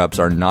Butter Cups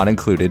are not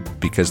included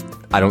because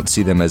I don't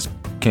see them as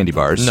candy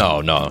bars.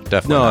 No,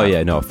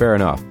 definitely not. fair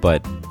enough.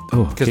 But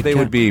Because they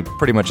would be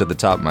pretty much at the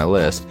top of my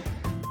list.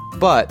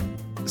 But,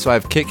 so I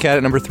have Kit Kat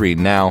at number 3.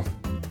 Now,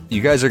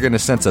 you guys are going to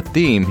sense a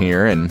theme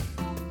here, and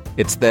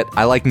it's that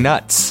I like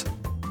nuts.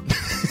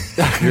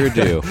 sure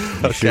do.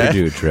 You sure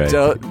do, Trey.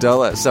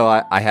 So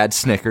I had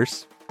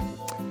Snickers.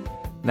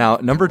 Now,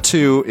 number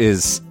 2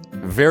 is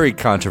very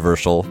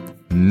controversial.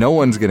 No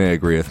one's going to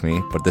agree with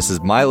me, but this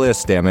is my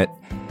list, damn it.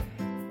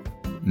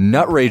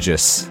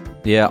 Nutrageous.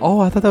 Yeah. Oh,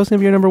 I thought that was gonna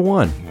be your number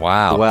one.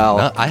 Wow.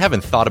 Well- I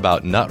haven't thought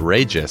about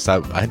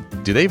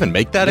Nutrageous. Do they even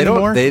make that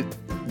anymore?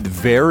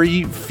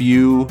 Very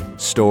few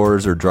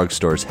stores or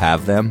drugstores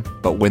have them,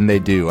 but when they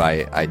do,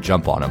 I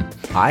jump on them.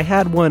 I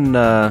had one.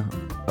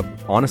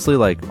 Honestly,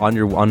 like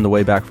on the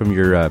way back from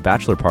your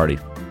bachelor party.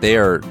 They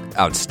are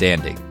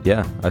outstanding.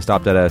 Yeah, I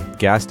stopped at a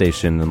gas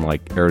station in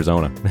like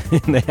Arizona,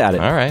 and they had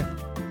it. All right.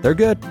 They're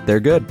good.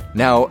 They're good.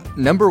 Now,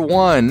 number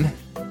 1,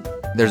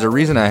 there's a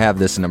reason I have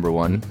this number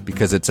 1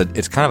 because it's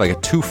kind of like a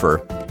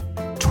twofer.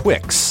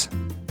 Twix.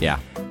 Yeah.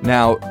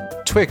 Now,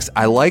 Twix,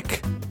 I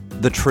like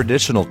the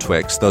traditional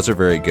Twix. Those are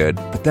very good.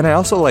 But then I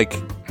also like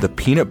the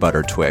peanut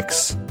butter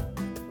Twix.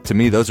 To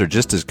me, those are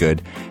just as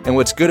good. And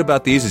what's good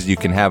about these is you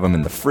can have them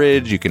in the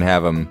fridge. You can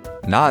have them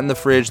not in the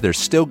fridge. They're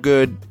still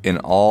good in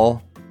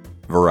all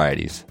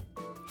varieties.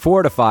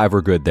 4 to 5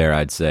 were good there,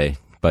 I'd say.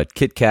 But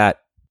Kit Kat,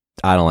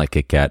 I don't like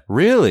Kit Kat.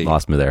 Really?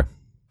 Lost me there.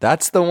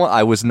 That's the one.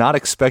 I was not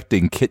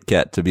expecting Kit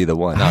Kat to be the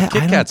one. No,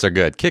 Kit Kats are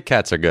good. Kit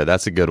Kats are good.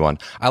 That's a good one.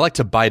 I like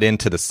to bite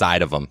into the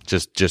side of them,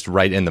 just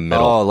right in the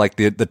middle. Oh, like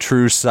the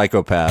true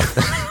psychopath.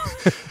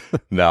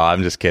 No,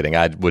 I'm just kidding.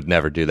 I would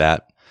never do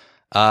that.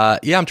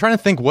 Yeah, I'm trying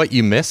to think what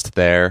you missed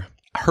there.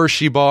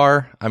 Hershey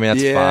bar. I mean,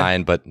 that's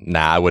fine, but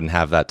I wouldn't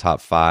have that top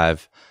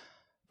 5.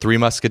 Three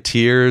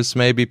Musketeers,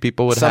 maybe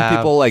people would have. Some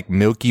people like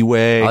Milky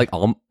Way. I like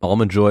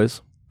Almond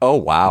Joys. Oh,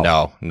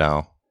 wow.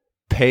 No.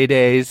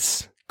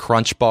 Paydays.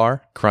 Crunch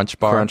bar. Crunch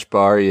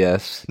Bar,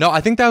 yes. No,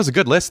 I think that was a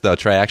good list, though,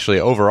 Trey, actually,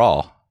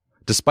 overall.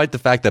 Despite the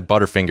fact that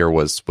Butterfinger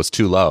was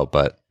too low,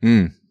 but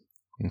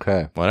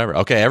Okay. whatever.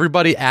 Okay,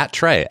 everybody at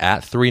Trey,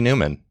 at 3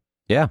 Newman.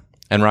 Yeah.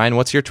 And Ryan,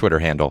 what's your Twitter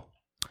handle?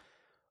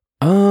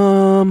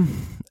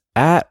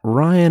 At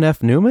Ryan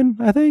F. Newman,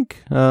 I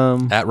think.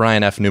 At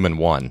Ryan F. Newman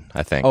 1,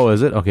 I think. Oh,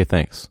 is it? Okay,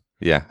 thanks.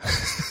 Yeah.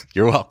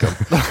 You're welcome.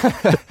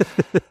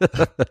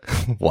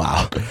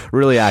 Wow.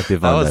 Really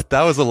active on that.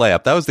 That was a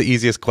layup. That was the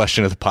easiest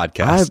question of the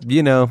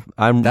podcast.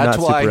 I'm That's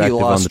not why super he active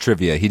lost on the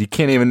trivia. He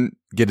can't even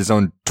get his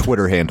own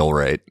Twitter handle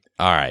right.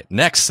 All right.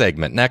 Next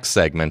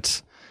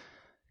segment.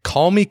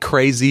 Call me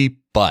crazy,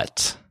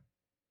 but.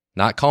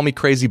 Not call me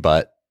crazy,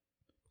 but.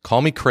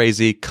 Call me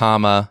crazy,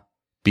 comma,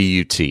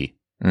 B-U-T.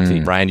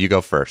 Ryan, you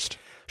go first.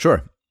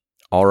 Sure.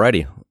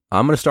 Alrighty.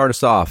 I'm going to start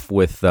us off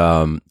with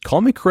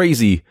call me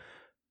crazy,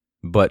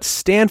 but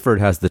Stanford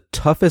has the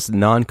toughest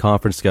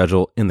non-conference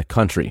schedule in the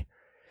country.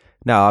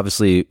 Now,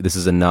 obviously, this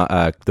is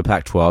the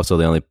Pac-12, so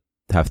they only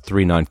have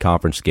 3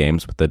 non-conference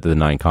games with the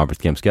 9-conference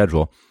game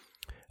schedule.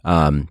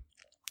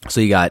 So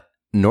you got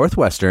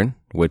Northwestern,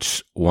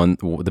 which won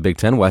the Big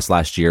Ten West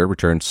last year,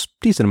 returns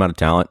decent amount of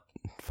talent.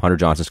 Hunter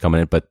Johnson's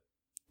coming in, but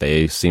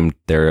they seem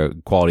they're a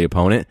quality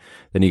opponent.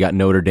 Then you got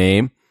Notre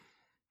Dame,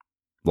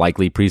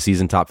 likely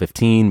preseason top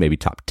 15, maybe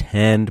top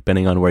 10,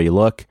 depending on where you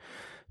look.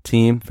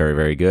 Team, very,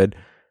 very good.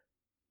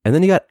 And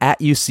then you got at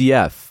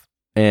UCF.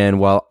 And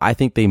while I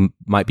think they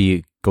might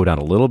go down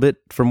a little bit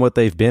from what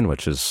they've been,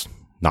 which is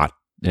not,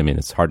 I mean,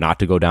 it's hard not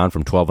to go down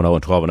from 12-0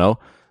 and 12-0,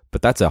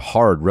 but that's a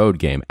hard road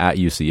game at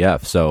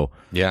UCF. So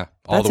yeah,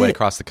 all the way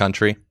across the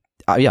country.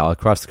 Yeah, all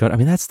across the country. I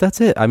mean,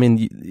 that's it. I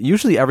mean,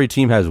 usually every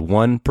team has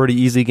one pretty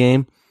easy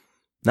game.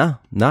 No,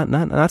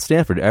 not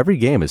Stanford. Every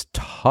game is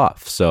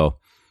tough. So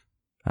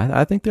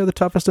I think they're the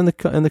toughest in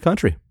the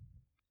country.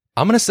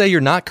 I'm going to say you're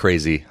not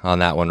crazy on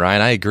that one,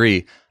 Ryan. I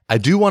agree. I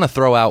do want to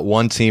throw out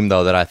one team,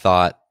 though, that I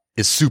thought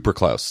is super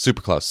close.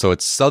 So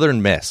it's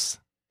Southern Miss.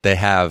 They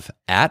have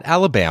at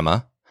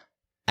Alabama,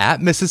 at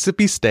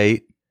Mississippi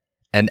State,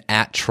 and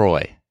at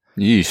Troy.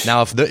 Yeesh.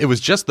 Now, if it was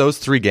just those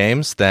 3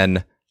 games,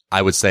 then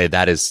I would say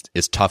that is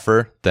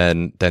tougher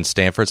than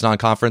Stanford's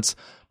non-conference.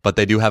 But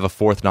they do have a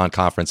 4th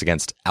non-conference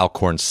against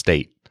Alcorn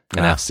State,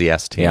 an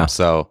FCS team. Yeah.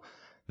 So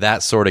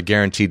that sort of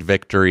guaranteed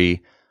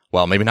victory.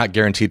 Well, maybe not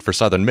guaranteed for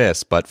Southern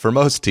Miss, but for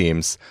most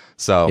teams.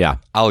 So yeah.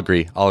 I'll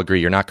agree.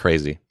 You're not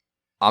crazy.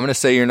 I'm going to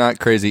say you're not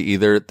crazy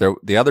either.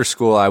 The other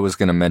school I was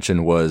going to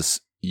mention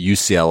was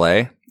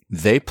UCLA.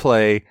 They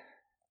play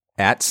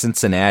at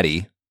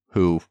Cincinnati,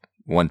 who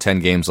won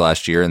 10 games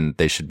last year, and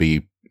they should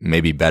be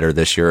maybe better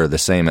this year or the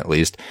same at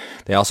least.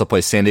 They also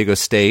play San Diego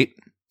State,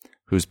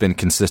 who's been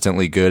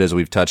consistently good, as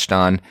we've touched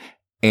on,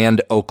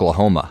 and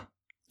Oklahoma.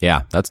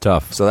 Yeah, that's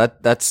tough. So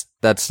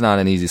that's not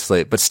an easy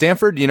slate. But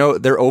Stanford,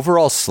 their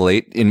overall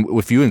slate,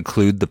 if you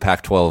include the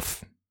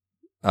Pac-12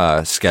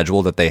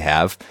 schedule that they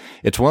have,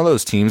 it's one of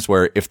those teams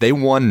where if they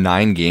won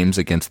 9 games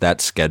against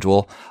that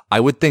schedule, I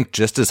would think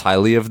just as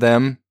highly of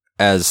them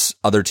as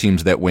other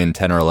teams that win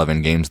 10 or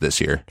 11 games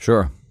this year.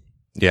 Sure.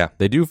 Yeah.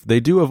 They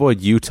do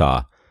avoid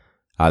Utah,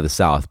 the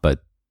South,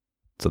 but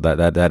so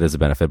that is a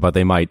benefit. But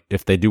they might,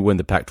 if they do win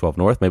the Pac-12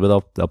 North, maybe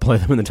they'll play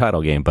them in the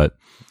title game. But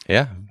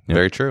yeah,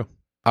 very true.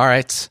 All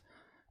right.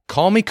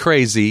 Call me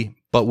crazy,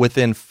 but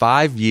within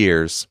 5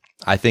 years,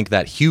 I think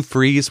that Hugh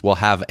Freeze will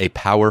have a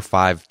Power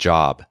 5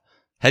 job,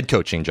 head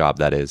coaching job,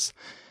 that is.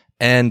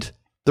 And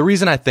the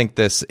reason I think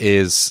this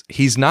is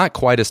he's not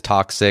quite as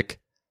toxic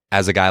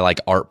as a guy like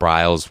Art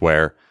Briles,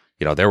 where,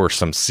 there were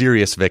some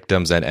serious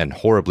victims and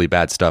horribly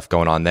bad stuff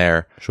going on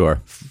there.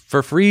 Sure.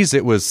 For Freeze,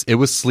 it was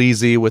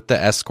sleazy with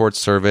the escort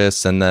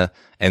service and the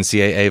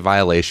NCAA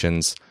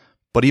violations,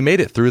 but he made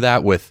it through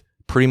that with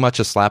pretty much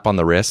a slap on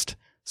the wrist.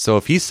 So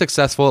if he's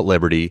successful at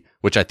Liberty,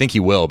 which I think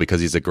he will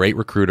because he's a great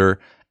recruiter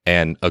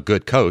and a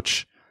good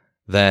coach,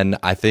 then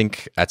I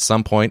think at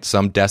some point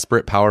some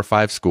desperate Power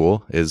 5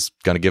 school is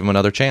going to give him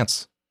another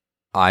chance.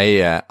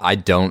 I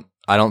don't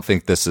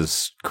think this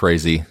is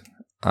crazy.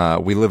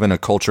 We live in a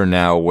culture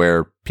now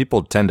where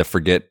people tend to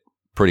forget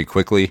pretty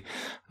quickly.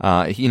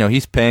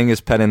 He's paying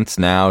his penance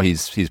now.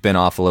 He's been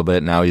off a little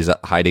bit. Now he's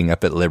hiding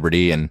up at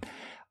Liberty, and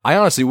I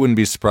honestly wouldn't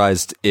be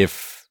surprised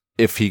if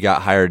he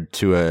got hired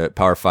to a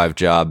Power 5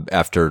 job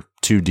after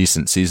 2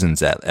 decent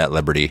seasons at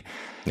Liberty.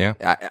 Yeah.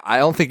 I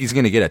don't think he's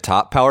going to get a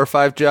top Power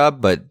 5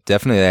 job, but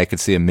definitely I could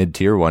see a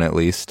mid-tier one at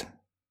least.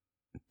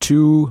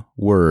 2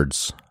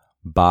 words,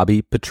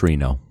 Bobby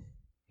Petrino.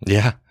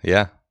 Yeah.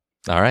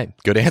 All right.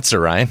 Good answer,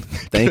 Ryan.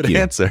 Thank you. Good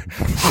answer.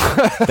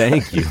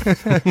 Thank you.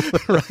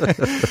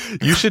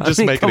 You should just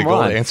make it a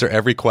goal to answer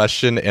every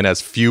question in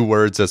as few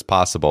words as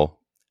possible.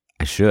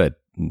 I should.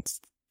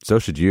 So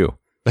should you.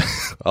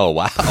 Oh,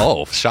 wow.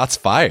 Oh, shots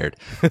fired.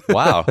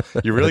 Wow.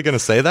 You're really going to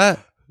say that?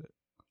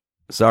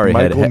 Sorry,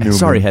 Newman,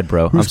 sorry, head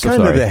bro. Who's I'm so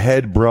kind sorry. of the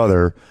head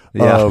brother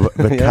of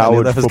the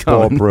college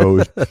football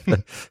bros.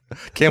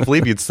 Can't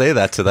believe you'd say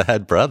that to the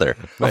head brother.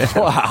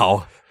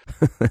 Wow.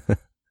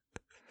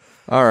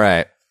 All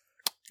right.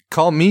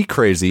 Call me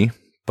crazy,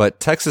 but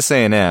Texas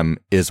A&M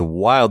is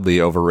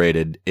wildly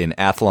overrated in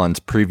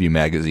Athlon's preview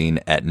magazine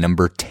at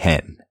number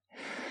 10.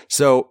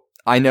 So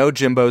I know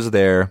Jimbo's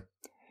there.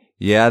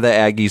 Yeah, the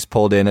Aggies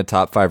pulled in a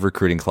top 5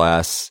 recruiting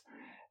class,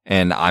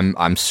 and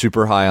I'm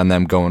super high on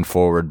them going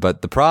forward.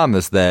 But the problem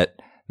is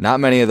that not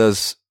many of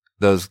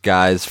those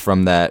guys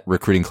from that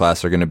recruiting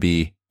class are going to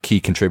be key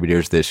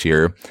contributors this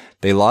year.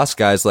 They lost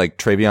guys like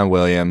Travion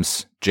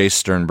Williams, Jace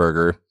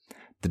Sternberger.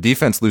 The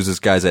defense loses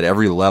guys at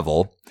every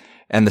level.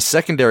 And the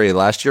secondary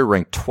last year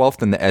ranked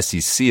 12th in the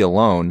SEC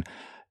alone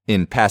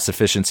in pass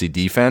efficiency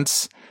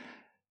defense.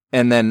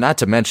 And then not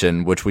to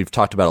mention, which we've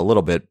talked about a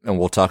little bit and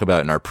we'll talk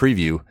about in our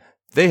preview,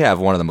 they have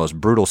one of the most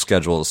brutal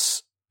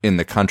schedules in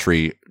the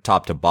country,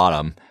 top to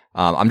bottom.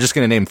 I'm just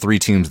going to name 3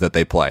 teams that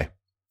they play.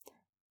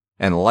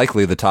 and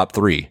likely the top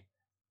 3.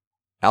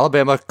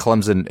 Alabama,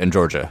 Clemson, and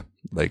Georgia.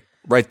 Like,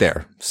 right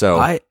there. So,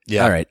 All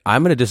right.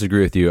 I'm going to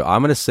disagree with you.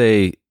 I'm going to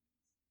say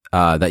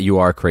that you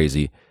are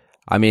crazy.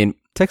 I mean,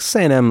 Texas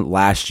A&M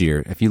last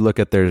year, if you look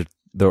at their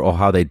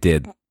how they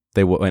did,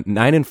 they went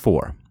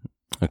 9-4.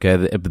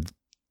 Okay,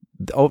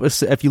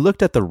 if you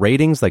looked at the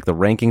ratings, like the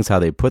rankings, how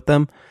they put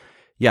them,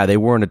 yeah, they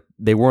weren't in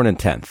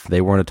 10th.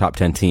 They weren't a top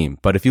 10 team.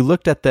 But if you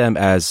looked at them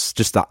as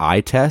just the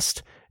eye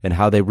test and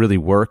how they really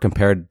were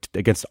compared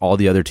against all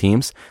the other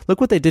teams,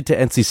 look what they did to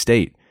NC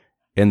State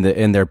in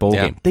their bowl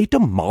game. They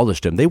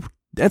demolished them.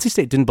 NC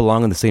State didn't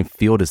belong on the same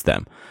field as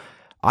them.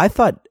 I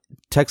thought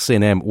Texas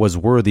A&M was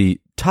worthy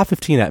top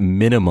 15 at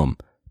minimum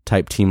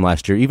type team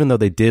last year, even though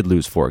they did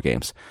lose 4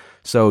 games.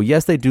 So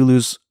yes, they do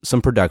lose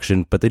some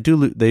production, but they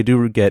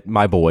do get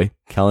my boy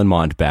Kellen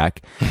Mond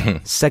back.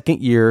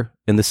 Second year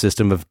in the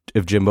system of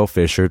Jimbo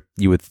Fisher.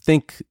 You would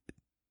think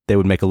they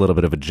would make a little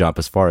bit of a jump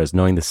as far as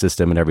knowing the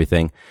system and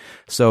everything.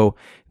 So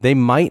they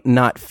might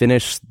not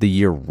finish the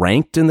year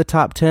ranked in the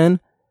top 10,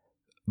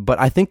 but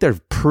I think they're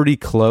pretty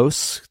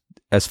close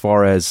as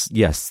far as,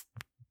 yes,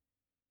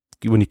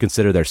 when you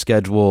consider their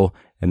schedule,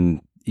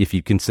 and if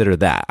you consider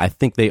that, I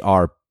think they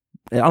are.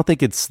 I don't think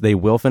they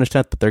will finish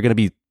 10th, but they're going to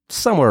be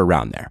somewhere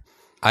around there.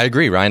 I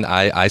agree, Ryan.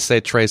 I say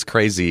Trey's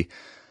crazy.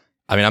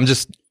 I mean, I'm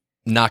just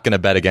not going to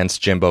bet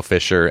against Jimbo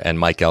Fisher and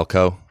Mike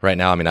Elko right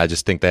now. I mean, I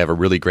just think they have a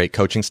really great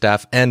coaching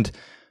staff. And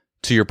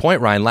to your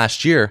point, Ryan,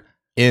 last year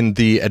in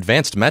the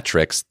advanced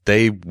metrics,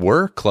 they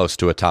were close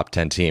to a top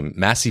 10 team.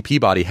 Massey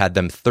Peabody had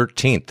them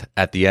 13th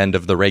at the end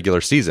of the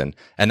regular season,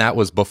 and that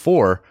was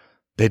before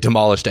they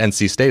demolished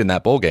NC State in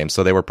that bowl game.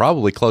 So they were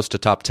probably close to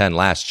top 10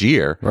 last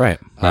year, right.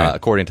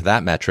 According to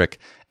that metric.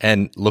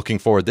 And looking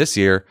forward this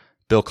year,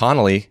 Bill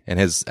Connolly in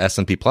his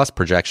S&P Plus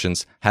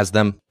projections has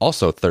them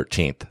also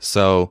 13th.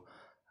 So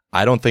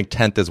I don't think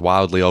 10th is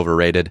wildly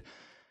overrated.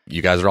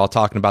 You guys are all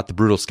talking about the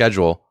brutal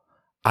schedule.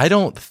 I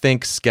don't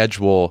think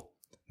schedule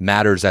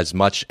matters as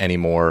much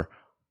anymore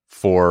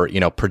for,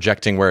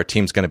 projecting where a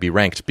team's going to be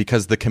ranked,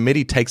 because the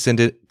committee takes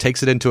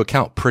it into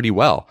account pretty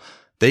well.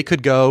 They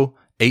could go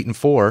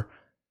 8-4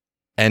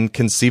 and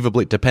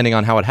conceivably, depending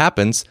on how it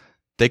happens,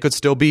 they could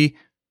still be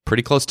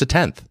pretty close to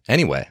 10th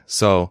anyway.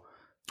 So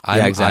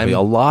exactly. A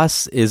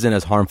loss isn't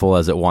as harmful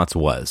as it once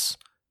was.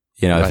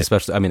 Right.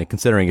 Especially,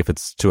 considering if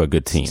it's to a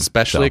good team.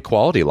 Especially a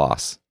quality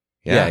loss.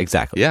 Yeah,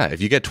 exactly. Yeah, if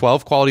you get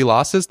 12 quality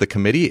losses, the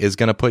committee is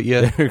going to put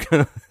you...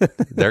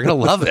 They're going to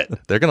love it.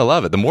 They're going to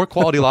love it. The more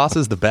quality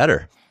losses, the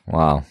better.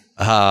 Wow.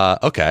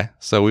 Okay,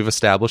 so we've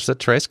established that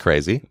Trey's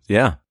crazy.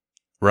 Yeah.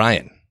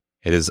 Ryan,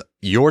 it is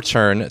your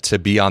turn to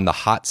be on the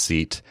hot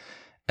seat,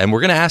 and we're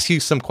going to ask you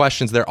some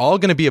questions. They're all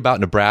going to be about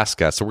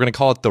Nebraska, so we're going to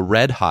call it the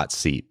red hot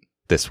seat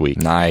this week.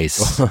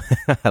 Nice.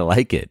 I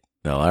like it.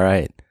 Oh, all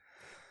right.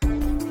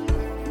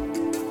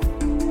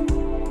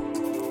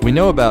 We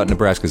know about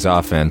Nebraska's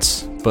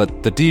offense,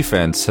 but the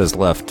defense has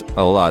left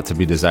a lot to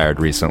be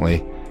desired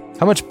recently.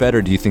 How much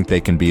better do you think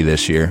they can be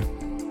this year?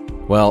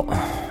 Well,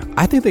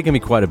 I think they can be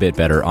quite a bit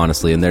better,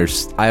 honestly, and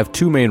I have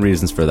 2 main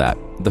reasons for that.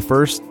 The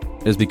first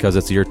is because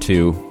it's year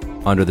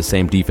 2 under the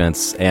same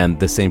defense and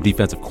the same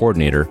defensive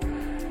coordinator.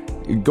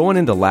 Going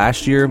into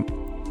last year,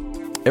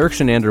 Eric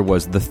Shenander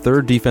was the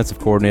 3rd defensive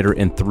coordinator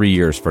in 3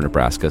 years for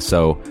Nebraska,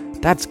 so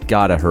that's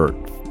gotta hurt.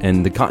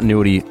 And the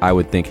continuity, I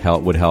would think,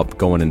 would help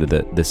going into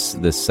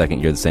this second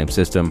year of the same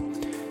system.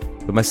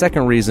 But my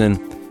second reason,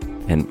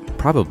 and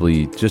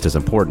probably just as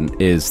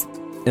important, is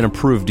an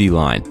improved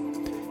D-line.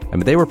 I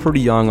mean, they were pretty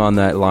young on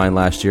that line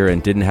last year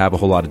and didn't have a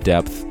whole lot of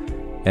depth.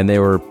 And they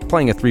were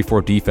playing a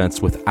 3-4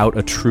 defense without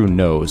a true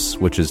nose,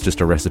 which is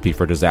just a recipe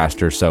for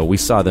disaster. So we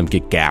saw them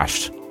get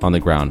gashed on the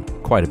ground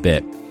quite a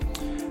bit.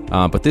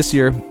 But this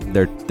year,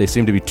 they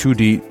seem to be too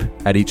deep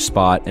at each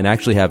spot and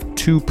actually have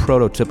 2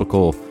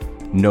 prototypical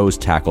nose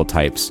tackle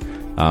types.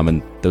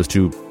 And those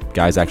 2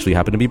 guys actually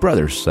happen to be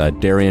brothers.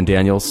 Darian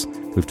Daniels,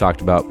 we've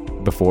talked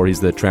about before. He's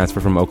the transfer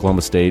from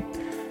Oklahoma State.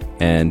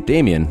 And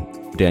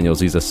Damian Daniels,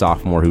 he's a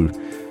sophomore who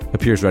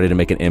appears ready to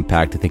make an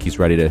impact. I think he's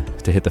ready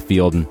to hit the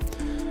field. And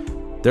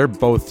they're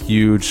both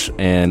huge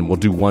and will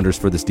do wonders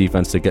for this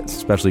defense,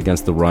 especially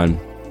against the run.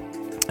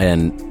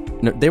 And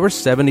they were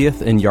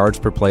 70th in yards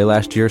per play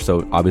last year,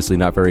 so obviously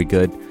not very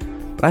good.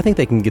 But I think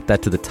they can get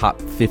that to the top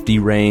 50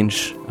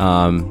 range.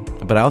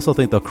 But I also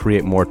think they'll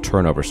create more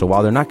turnover. So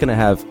while they're not going to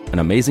have an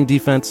amazing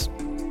defense,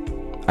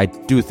 I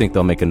do think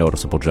they'll make a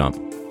noticeable jump.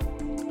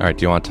 All right,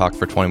 do you want to talk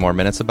for 20 more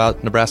minutes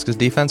about Nebraska's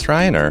defense,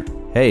 Ryan? Or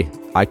hey,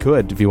 I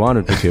could if you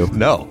wanted me to.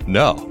 No.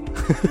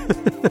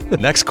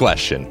 Next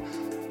question.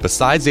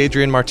 Besides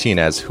Adrian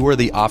Martinez, who are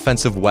the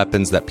offensive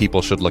weapons that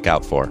people should look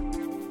out for?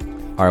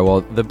 All right,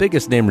 well, the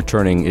biggest name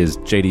returning is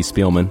J.D.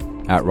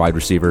 Spielman at wide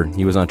receiver.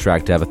 He was on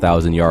track to have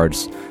 1,000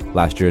 yards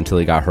last year until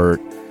he got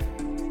hurt.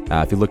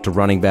 If you look to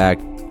running back,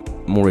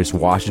 Maurice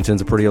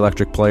Washington's a pretty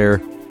electric player.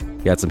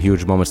 He had some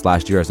huge moments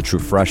last year as a true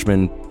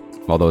freshman,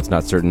 although it's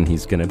not certain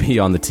he's going to be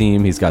on the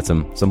team. He's got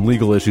some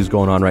legal issues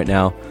going on right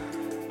now.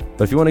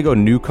 But if you want to go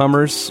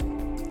newcomers,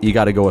 you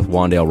got to go with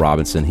Wan'Dale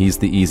Robinson. He's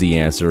the easy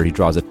answer. He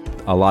draws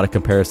a lot of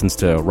comparisons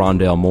to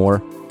Rondale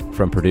Moore.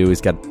 from Purdue.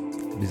 He's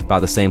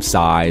about the same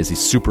size. He's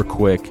super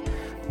quick,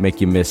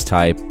 make you miss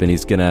type, and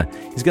he's gonna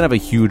have a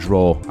huge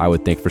role, I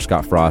would think, for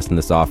Scott Frost in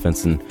this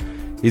offense, and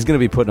he's gonna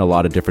be put in a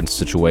lot of different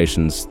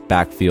situations,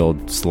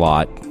 backfield,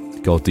 slot,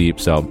 go deep.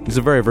 So he's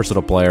a very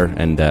versatile player,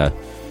 and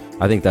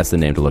I think that's the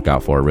name to look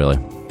out for, really.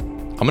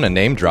 I'm going to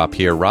name drop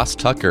here. Ross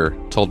Tucker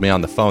told me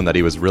on the phone that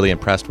he was really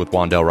impressed with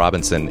Wan'Dale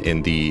Robinson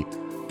in the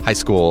high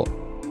school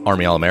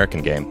Army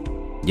All-American game.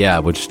 Yeah,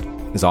 which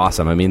is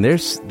awesome. I mean,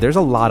 there's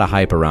a lot of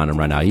hype around him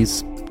right now.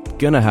 He's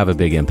going to have a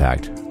big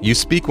impact. You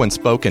speak when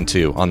spoken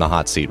to on the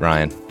hot seat,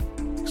 Ryan.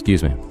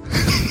 Excuse me.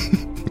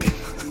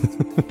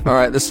 All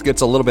right, this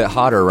gets a little bit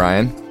hotter,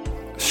 Ryan.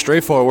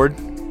 Straightforward.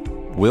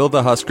 Will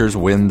the Huskers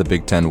win the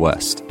Big Ten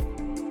West?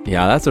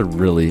 Yeah,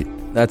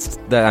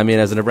 I mean,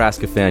 as a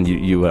Nebraska fan,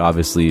 you would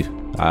obviously,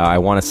 I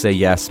want to say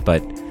yes,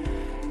 but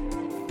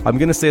I'm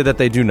going to say that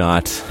they do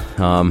not.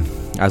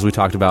 As we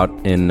talked about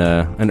in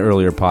an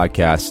earlier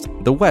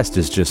podcast, the West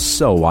is just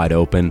so wide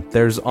open.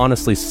 There's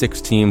honestly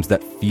 6 teams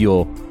that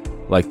feel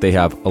like they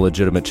have a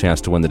legitimate chance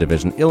to win the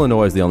division.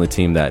 Illinois is the only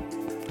team that,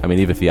 I mean,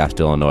 even if you asked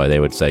Illinois, they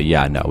would say,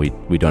 yeah, no,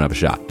 we don't have a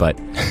shot. But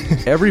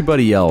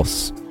everybody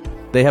else,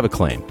 they have a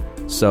claim.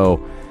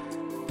 So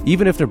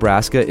even if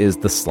Nebraska is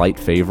the slight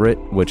favorite,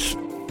 which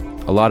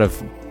a lot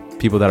of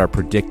people that are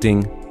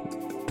predicting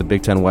the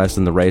Big Ten West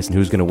and the race and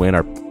who's going to win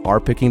are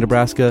picking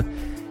Nebraska,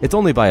 it's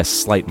only by a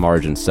slight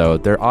margin, so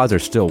their odds are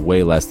still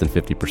way less than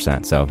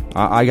 50%. So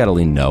I got to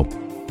lean no.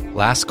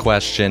 Last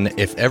question.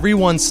 If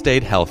everyone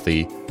stayed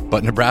healthy,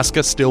 but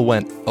Nebraska still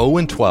went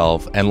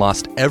 0-12 and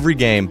lost every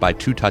game by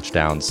 2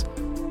 touchdowns,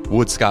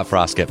 would Scott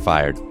Frost get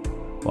fired?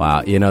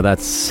 Wow,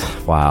 that's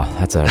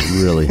a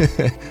really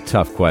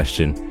tough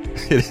question.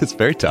 It is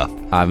very tough.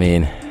 I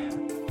mean,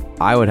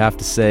 I would have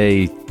to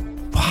say,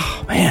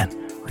 wow, man,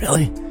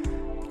 really?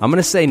 I'm going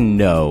to say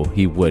no,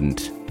 he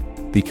wouldn't,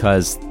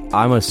 because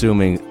I'm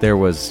assuming there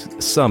was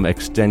some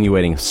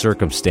extenuating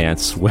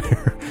circumstance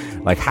where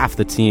like half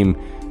the team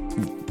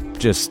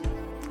just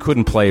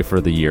couldn't play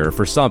for the year,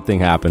 for something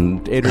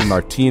happened. Adrian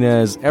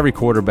Martinez, every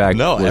quarterback.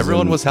 No,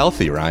 everyone was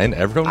healthy, Ryan.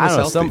 Everyone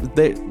was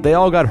healthy. They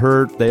all got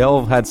hurt. They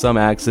all had some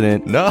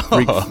accident. No.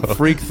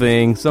 Freak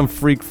thing. Some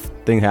freak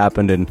thing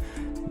happened, and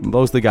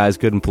most of the guys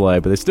couldn't play,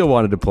 but they still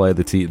wanted to play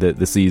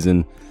the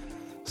season.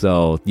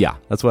 So, yeah,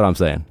 that's what I'm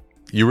saying.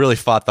 You really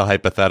fought the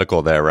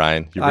hypothetical there,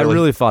 Ryan. I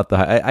really fought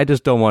I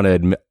just don't want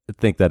to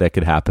think that it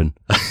could happen.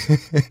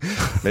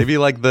 Maybe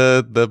like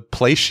the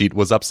play sheet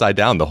was upside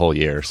down the whole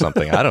year or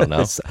something. I don't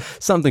know.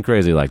 Something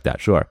crazy like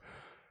that, sure.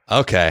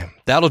 Okay,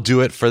 that'll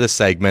do it for the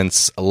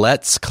segments.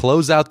 Let's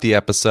close out the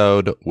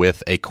episode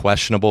with a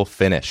questionable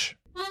finish.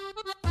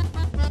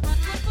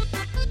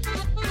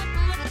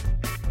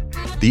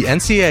 The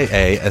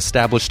NCAA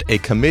established a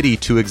committee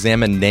to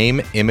examine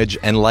name, image,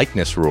 and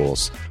likeness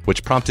rules,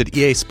 which prompted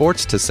EA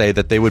Sports to say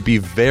that they would be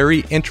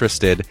very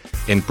interested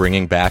in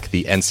bringing back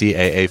the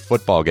NCAA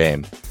football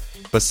game.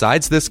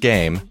 Besides this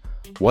game,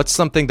 what's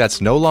something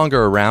that's no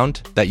longer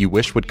around that you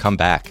wish would come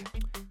back?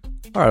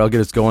 All right, I'll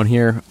get us going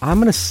here. I'm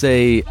going to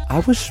say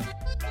I wish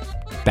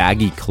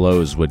baggy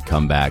clothes would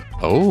come back.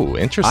 Oh,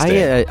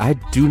 interesting. I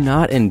do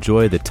not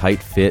enjoy the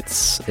tight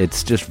fits.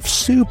 It's just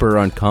super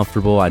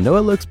uncomfortable. I know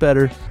it looks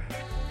better,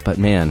 but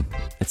man,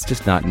 it's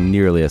just not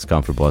nearly as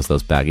comfortable as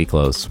those baggy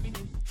clothes.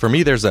 For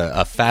me, there's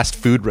a fast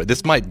food...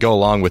 This might go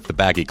along with the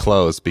baggy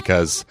clothes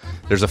because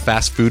there's a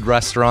fast food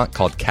restaurant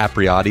called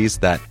Capriotti's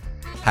that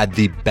had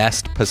the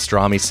best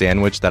pastrami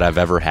sandwich that I've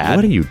ever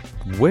had.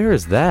 Where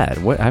is that?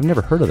 I've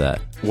never heard of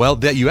that. Well,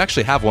 you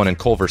actually have one in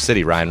Culver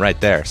City, Ryan,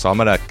 right there. So I'm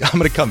gonna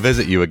come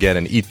visit you again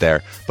and eat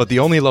there. But the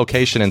only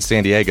location in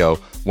San Diego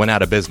went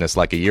out of business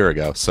like a year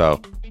ago.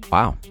 So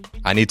wow,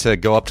 I need to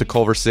go up to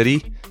Culver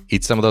City,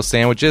 eat some of those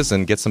sandwiches,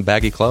 and get some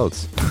baggy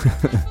clothes.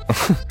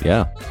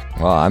 Yeah.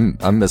 Well,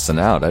 I'm missing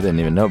out. I didn't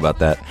even know about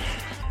that.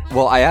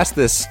 Well, I asked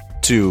this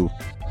to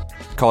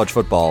college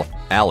football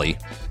Allie,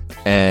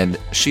 and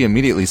she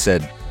immediately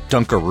said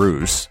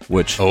Dunkaroos,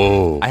 which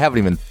I haven't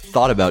even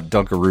thought about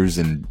Dunkaroos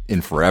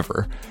in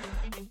forever.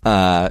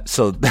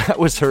 So that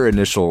was her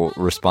initial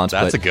response.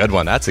 That's a good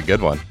one. That's a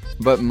good one.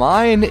 But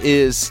mine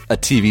is a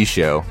TV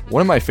show.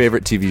 One of my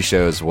favorite TV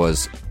shows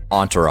was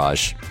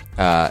Entourage,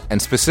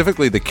 and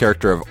specifically the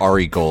character of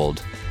Ari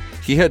Gold.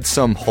 He had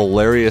some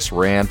hilarious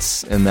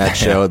rants in that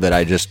show that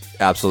I just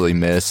absolutely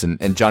miss,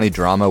 and Johnny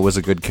Drama was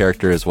a good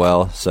character as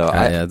well. So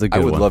I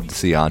would love to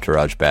see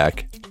Entourage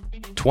back.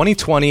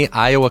 2020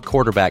 Iowa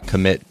quarterback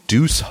commit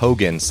Deuce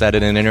Hogan said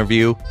in an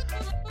interview,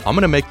 "I'm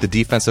going to make the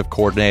defensive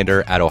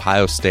coordinator at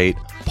Ohio State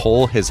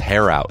pull his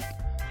hair out."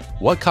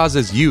 What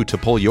causes you to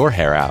pull your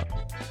hair out?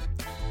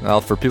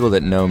 Well, for people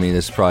that know me,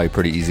 this is probably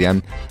pretty easy.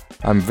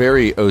 I'm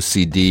very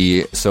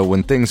OCD, so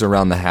when things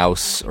around the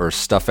house or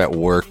stuff at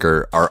work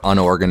are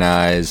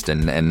unorganized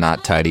and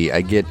not tidy,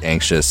 I get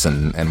anxious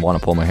and want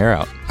to pull my hair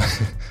out.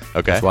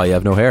 Okay. That's why you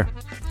have no hair.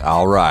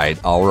 All right.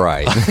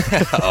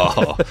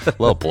 Oh,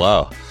 little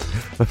blow.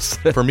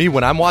 For me,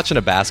 when I'm watching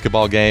a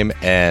basketball game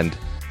and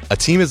a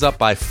team is up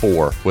by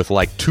 4 with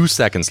like 2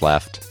 seconds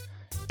left,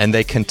 and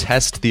they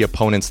contest the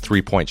opponent's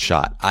 3-point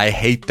shot. I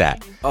hate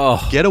that.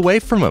 Oh. Get away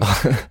from him.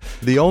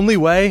 The only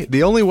way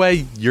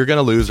you're going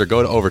to lose or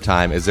go to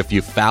overtime is if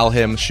you foul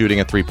him shooting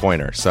a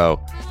 3-pointer.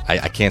 So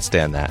I can't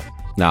stand that.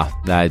 No,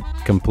 I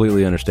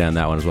completely understand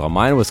that one as well.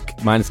 Mine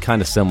is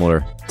kind of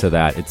similar to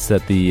that. It's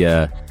that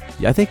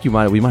I think we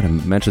might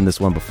have mentioned this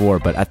one before,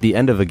 but at the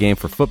end of a game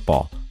for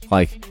football,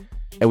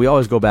 and we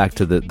always go back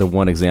to the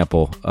one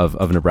example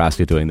of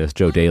Nebraska doing this,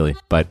 Joe Daly.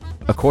 But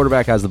a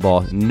quarterback has the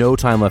ball, no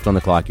time left on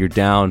the clock. You're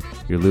down,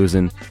 you're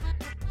losing.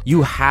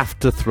 You have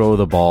to throw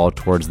the ball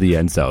towards the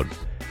end zone.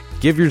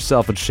 Give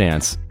yourself a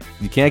chance.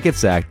 You can't get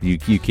sacked.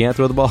 You can't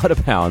throw the ball out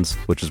of bounds,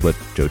 which is what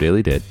Joe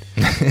Daly did.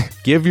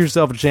 Give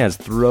yourself a chance.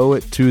 Throw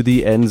it to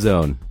the end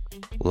zone.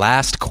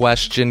 Last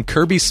question.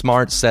 Kirby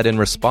Smart said in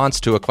response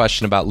to a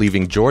question about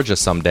leaving Georgia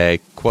someday,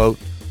 quote,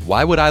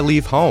 "Why would I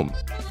leave home?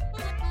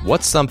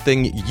 What's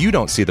something you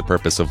don't see the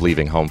purpose of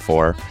leaving home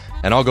for?"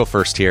 And I'll go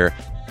first here.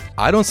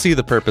 I don't see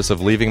the purpose of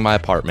leaving my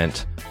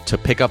apartment to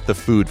pick up the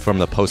food from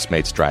the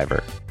Postmates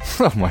driver.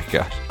 Oh my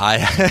gosh.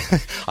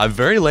 I'm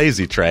very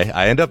lazy, Trey.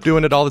 I end up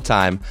doing it all the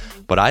time,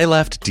 but I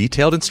left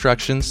detailed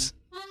instructions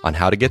on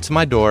how to get to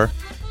my door,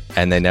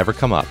 and they never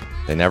come up.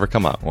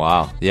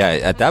 Wow. Yeah,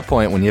 at that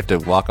point, when you have to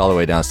walk all the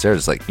way downstairs,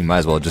 it's like you might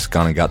as well have just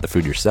gone and got the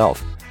food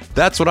yourself.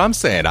 That's what I'm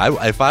saying.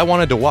 If I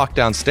wanted to walk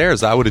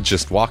downstairs, I would have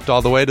just walked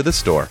all the way to the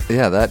store.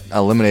 Yeah, that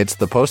eliminates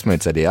the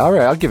Postmates idea. All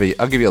right, I'll give you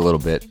a little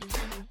bit.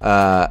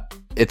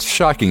 It's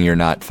shocking you're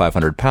not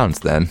 500 pounds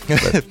then.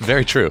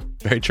 Very true.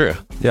 Very true.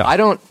 Yeah. I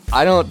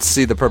don't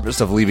see the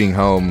purpose of leaving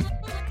home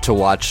to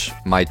watch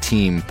my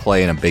team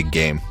play in a big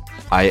game.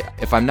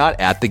 If I'm not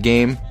at the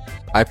game,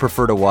 I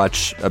prefer to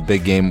watch a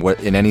big game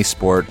in any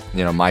sport.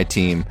 My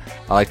team,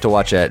 I like to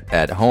watch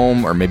at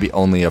home or maybe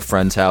only a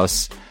friend's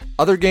house.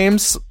 Other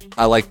games,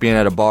 I like being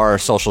at a bar or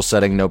social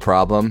setting, no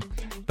problem.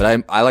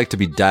 But I like to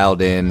be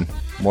dialed in,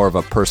 more of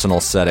a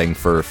personal setting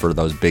for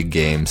those big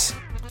games.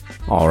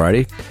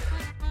 Alrighty.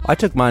 I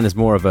took mine as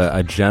more of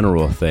a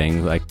general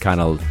thing,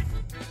 kind of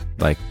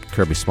like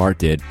Kirby Smart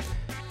did.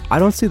 I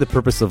don't see the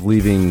purpose of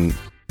leaving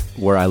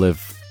where I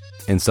live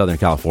in Southern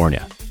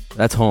California.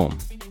 That's home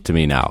to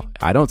me now.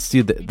 I don't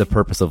see the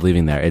purpose of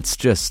leaving there. It's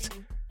just,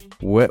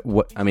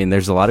 I mean,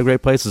 there's a lot of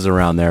great places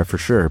around there for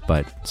sure,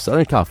 but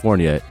Southern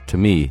California, to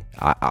me,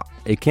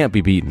 it can't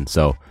be beaten,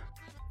 so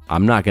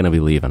I'm not going to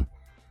be leaving.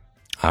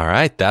 All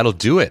right, that'll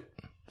do it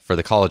for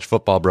the College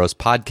Football Bros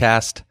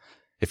podcast.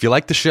 If you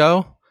like the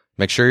show,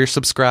 make sure you're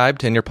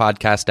subscribed in your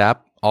podcast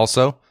app.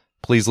 Also,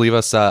 please leave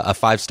us a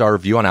 5-star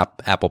review on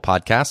Apple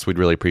Podcasts. We'd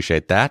really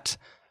appreciate that.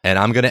 And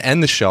I'm going to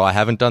end the show. I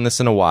haven't done this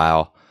in a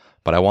while,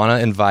 but I want to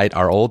invite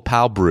our old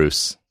pal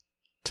Bruce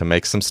to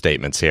make some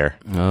statements here.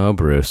 Oh,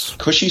 Bruce.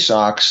 Cushy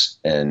socks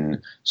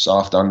and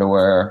soft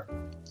underwear,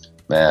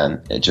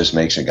 man, it just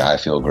makes a guy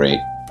feel great.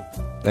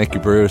 Thank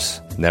you,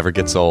 Bruce. Never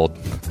gets old.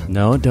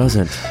 No, it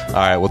doesn't. All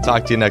right, we'll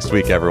talk to you next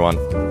week, everyone.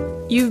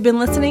 You've been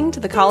listening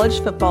to the College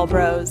Football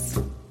Bros.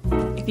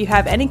 If you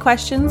have any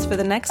questions for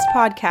the next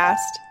podcast,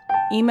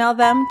 email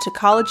them to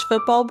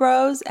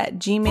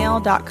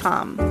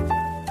collegefootballbros@gmail.com.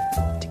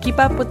 To keep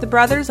up with the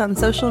brothers on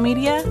social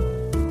media,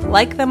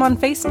 like them on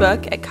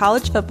Facebook at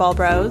College Football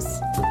Bros,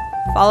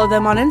 follow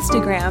them on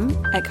Instagram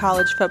at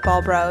College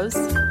Football Bros,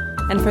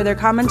 and for their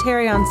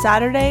commentary on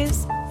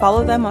Saturdays,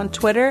 follow them on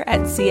Twitter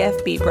at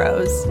CFB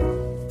Bros.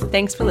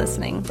 Thanks for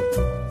listening.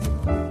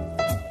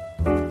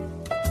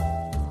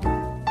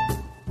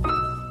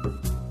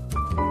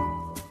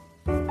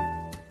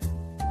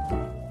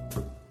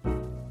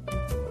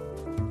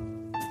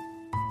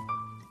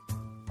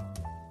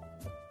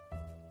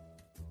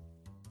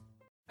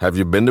 Have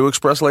you been to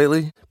Express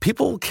lately?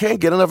 People can't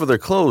get enough of their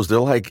clothes. They're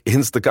like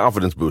instant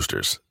confidence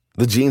boosters.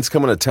 The jeans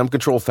come in a temp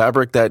control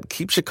fabric that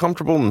keeps you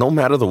comfortable no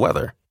matter the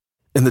weather.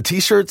 And the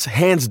t-shirts,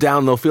 hands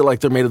down, they'll feel like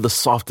they're made of the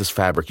softest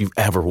fabric you've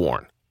ever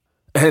worn.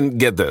 And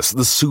get this,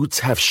 the suits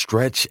have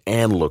stretch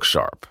and look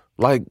sharp.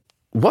 Like,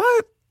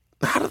 what?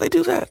 How do they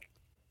do that?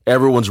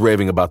 Everyone's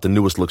raving about the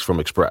newest looks from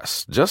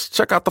Express. Just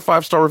check out the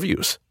 5-star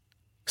reviews.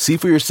 See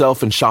for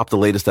yourself and shop the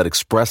latest at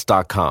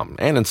express.com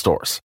and in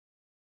stores.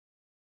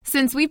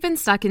 Since we've been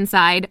stuck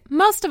inside,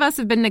 most of us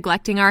have been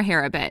neglecting our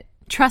hair a bit.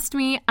 Trust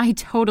me, I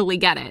totally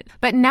get it.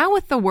 But now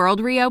with the world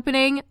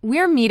reopening,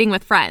 we're meeting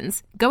with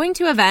friends, going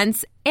to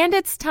events, and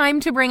it's time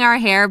to bring our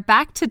hair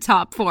back to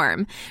top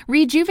form.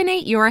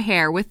 Rejuvenate your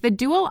hair with the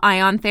dual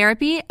ion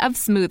therapy of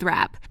Smooth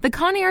Wrap. The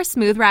Conair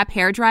Smooth Wrap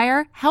hair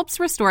dryer helps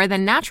restore the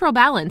natural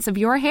balance of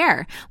your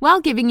hair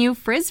while giving you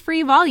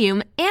frizz-free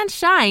volume and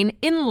shine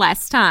in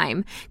less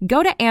time.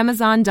 Go to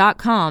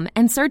Amazon.com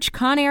and search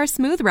Conair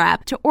Smooth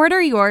Wrap to order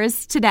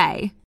yours today.